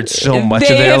had shared so much of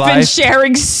their life. They have been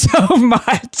sharing so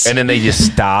much. And then they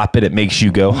just stop and it makes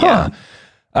you go, huh?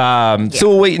 So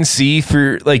we'll wait and see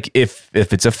for like, if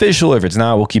it's official, if it's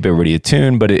not, we'll keep everybody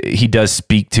attuned, but he does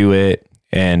speak to it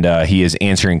and he is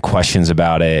answering questions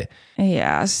about it.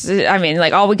 Yes. I mean,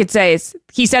 like, all we could say is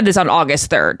he said this on August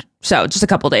 3rd. So just a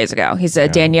couple days ago, he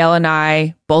said, Danielle and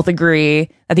I both agree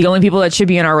that the only people that should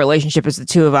be in our relationship is the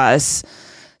two of us.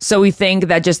 So we think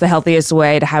that just the healthiest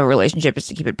way to have a relationship is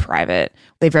to keep it private.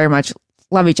 They very much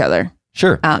love each other.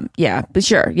 Sure.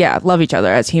 Love each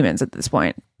other as humans at this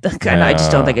point. And I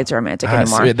just don't think it's romantic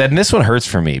anymore. Then this one hurts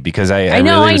for me because I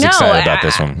really was excited about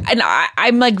this one. And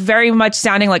I'm like very much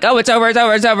sounding like, oh, it's over,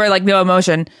 like no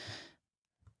emotion.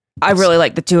 I really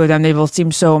like the two of them. They both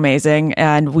seem so amazing,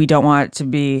 and we don't want it to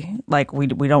be like we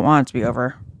don't want it to be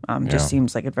over. Just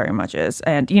seems like it very much is.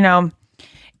 And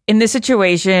in this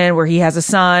situation where he has a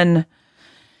son,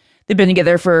 they've been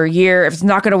together for a year. If it's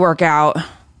not going to work out,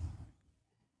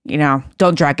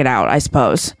 don't drag it out, I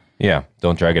suppose. Yeah,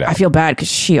 don't drag it out. I feel bad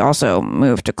because she also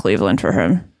moved to Cleveland for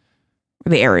him,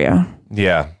 the area.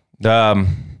 Yeah. I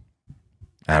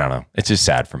don't know. It's just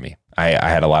sad for me. I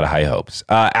had a lot of high hopes.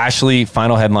 Ashley,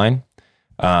 final headline.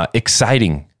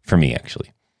 Exciting for me,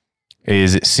 actually,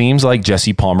 is it seems like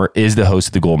Jesse Palmer is the host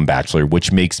of The Golden Bachelor,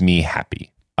 which makes me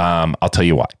happy. I'll tell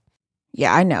you why.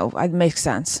 Yeah, I know. It makes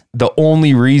sense. The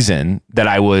only reason that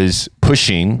I was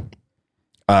pushing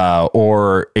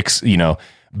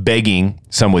begging,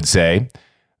 some would say,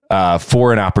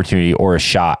 for an opportunity or a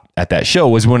shot at that show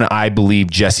was when I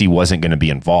believed Jesse wasn't going to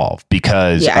be involved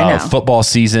because of football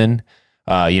season.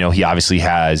 He obviously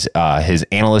has his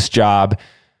analyst job,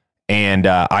 and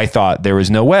I thought there was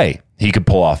no way he could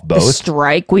pull off both. The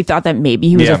strike, we thought that maybe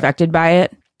he was affected by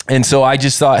it. And so I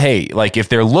just thought, hey, like if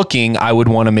they're looking, I would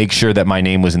want to make sure that my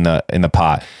name was in the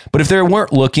pot. But if they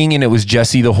weren't looking and it was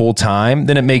Jesse the whole time,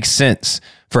 then it makes sense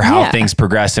for how things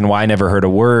progressed and why I never heard a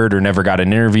word or never got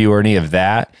an interview or any of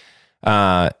that.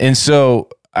 And so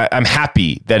I'm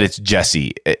happy that it's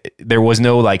Jesse. There was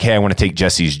no like, hey, I want to take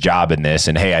Jesse's job in this.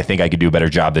 And hey, I think I could do a better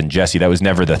job than Jesse. That was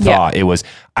never the thought. It was,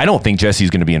 I don't think Jesse's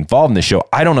going to be involved in the show.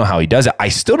 I don't know how he does it. I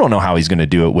still don't know how he's going to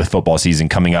do it with football season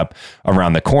coming up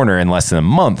around the corner in less than a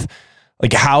month.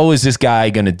 Like, how is this guy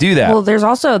going to do that? Well, there's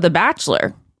also The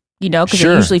Bachelor. you know, because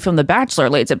they usually film The Bachelor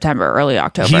late September, early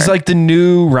October. He's like the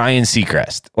new Ryan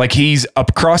Seacrest. Like he's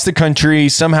across the country.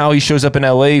 Somehow he shows up in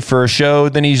LA for a show.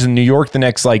 Then he's in New York the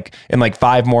next in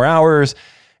 5 more hours.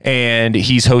 And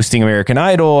he's hosting American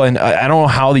Idol. And I don't know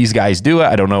how these guys do it.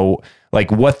 I don't know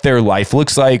like what their life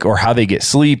looks like or how they get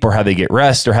sleep or how they get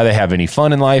rest or how they have any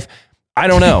fun in life. I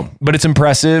don't know, but it's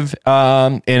impressive.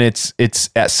 And it's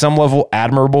at some level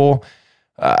admirable.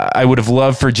 I would have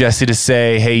loved for Jesse to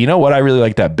say, hey, you know what? I really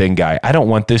like that Ben guy. I don't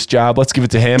want this job. Let's give it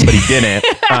to him. But he didn't.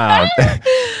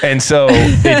 And so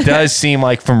it does seem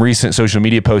like from recent social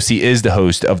media posts, he is the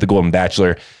host of The Golden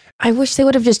Bachelor. I wish they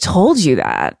would have just told you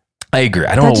that. I agree.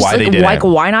 I don't know why they didn't. Like,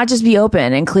 why not just be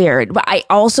open and clear? But I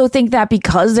also think that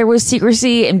because there was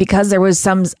secrecy and because there was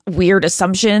some weird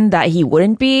assumption that he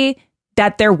wouldn't be,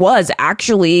 that there was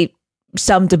actually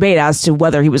some debate as to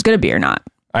whether he was going to be or not.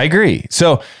 I agree.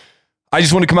 So I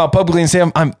just want to come out publicly and say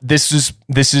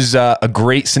this is a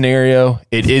great scenario.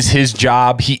 It is his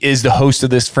job. He is the host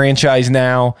of this franchise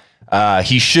now.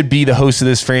 He should be the host of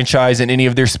this franchise and any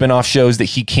of their spinoff shows that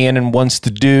he can and wants to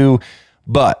do.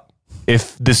 But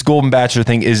if this Golden Bachelor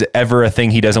thing is ever a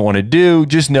thing he doesn't want to do,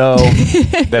 just know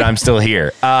that I'm still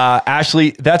here.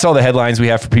 Ashley, that's all the headlines we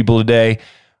have for people today.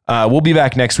 We'll be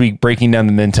back next week breaking down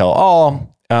the Men Tell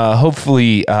All.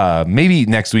 Hopefully, maybe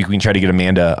next week we can try to get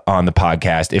Amanda on the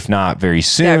podcast. If not, very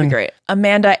soon. That'd be great.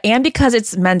 Amanda, and because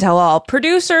it's Men Tell All,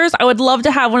 producers, I would love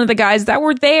to have one of the guys that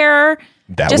were there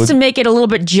to make it a little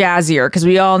bit jazzier, because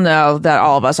we all know that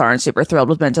all of us aren't super thrilled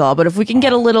with Men Tell All. But if we can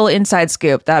get a little inside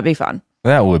scoop, that'd be fun.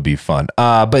 That would be fun.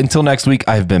 But until next week,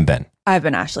 I've been Ben. I've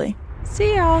been Ashley.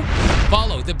 See y'all.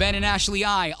 Follow the Ben and Ashley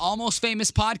I Almost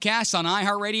Famous podcast on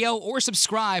iHeartRadio or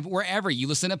subscribe wherever you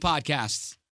listen to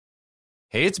podcasts.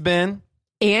 Hey, it's Ben.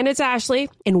 And it's Ashley.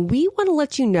 And we want to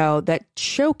let you know that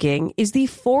choking is the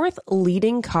 4th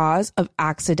leading cause of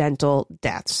accidental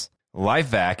deaths.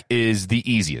 LifeVac is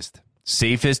the easiest,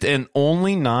 safest, and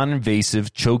only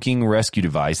non-invasive choking rescue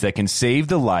device that can save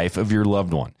the life of your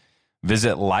loved one.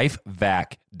 Visit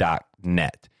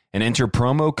lifevac.net and enter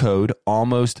promo code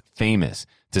ALMOSTFAMOUS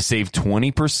to save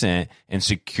 20% and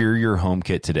secure your home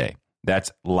kit today.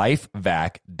 That's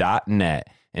lifevac.net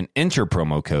and enter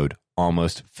promo code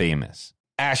ALMOSTFAMOUS.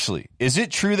 Ashley, is it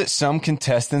true that some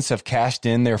contestants have cashed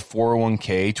in their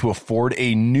 401k to afford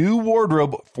a new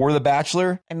wardrobe for The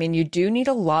Bachelor? I mean, you do need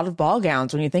a lot of ball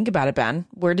gowns when you think about it, Ben.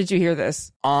 Where did you hear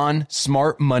this? On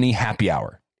Smart Money Happy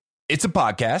Hour. It's a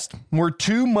podcast where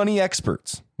 2 money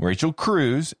experts, Rachel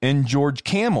Cruz and George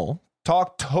Camel,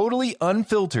 talk totally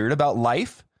unfiltered about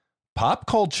life, pop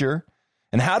culture,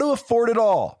 and how to afford it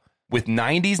all, with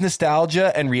 90s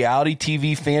nostalgia and reality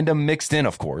TV fandom mixed in,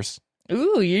 of course.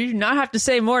 Ooh, you do not have to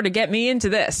say more to get me into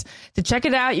this. To check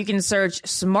it out, you can search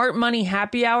Smart Money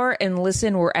Happy Hour and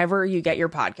listen wherever you get your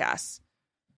podcasts.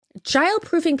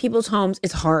 Child-proofing people's homes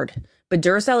is hard, but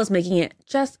Duracell is making it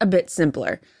just a bit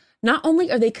simpler. Not only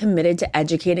are they committed to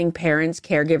educating parents,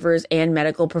 caregivers, and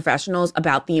medical professionals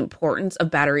about the importance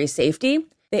of battery safety,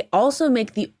 they also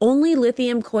make the only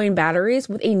lithium coin batteries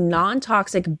with a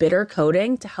non-toxic bitter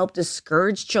coating to help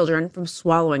discourage children from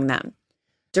swallowing them.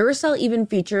 Duracell even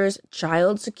features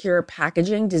child-secure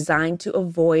packaging designed to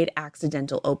avoid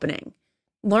accidental opening.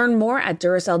 Learn more at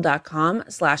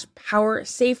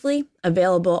Duracell.com/powersafely,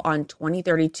 available on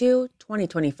 2032,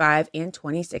 2025, and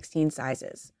 2016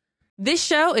 sizes. This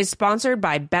show is sponsored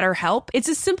by BetterHelp. It's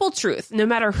a simple truth. No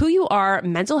matter who you are,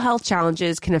 mental health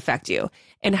challenges can affect you,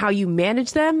 and how you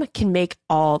manage them can make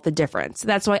all the difference.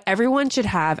 That's why everyone should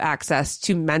have access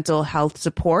to mental health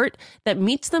support that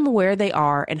meets them where they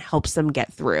are and helps them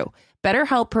get through.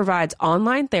 BetterHelp provides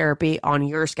online therapy on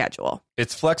your schedule.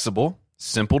 It's flexible,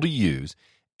 simple to use,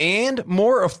 and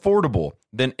more affordable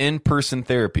than in-person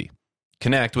therapy.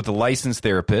 Connect with a licensed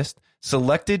therapist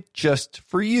selected just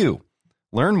for you.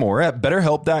 Learn more at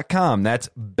BetterHelp.com. That's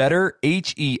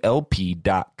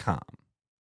BetterHelp.com.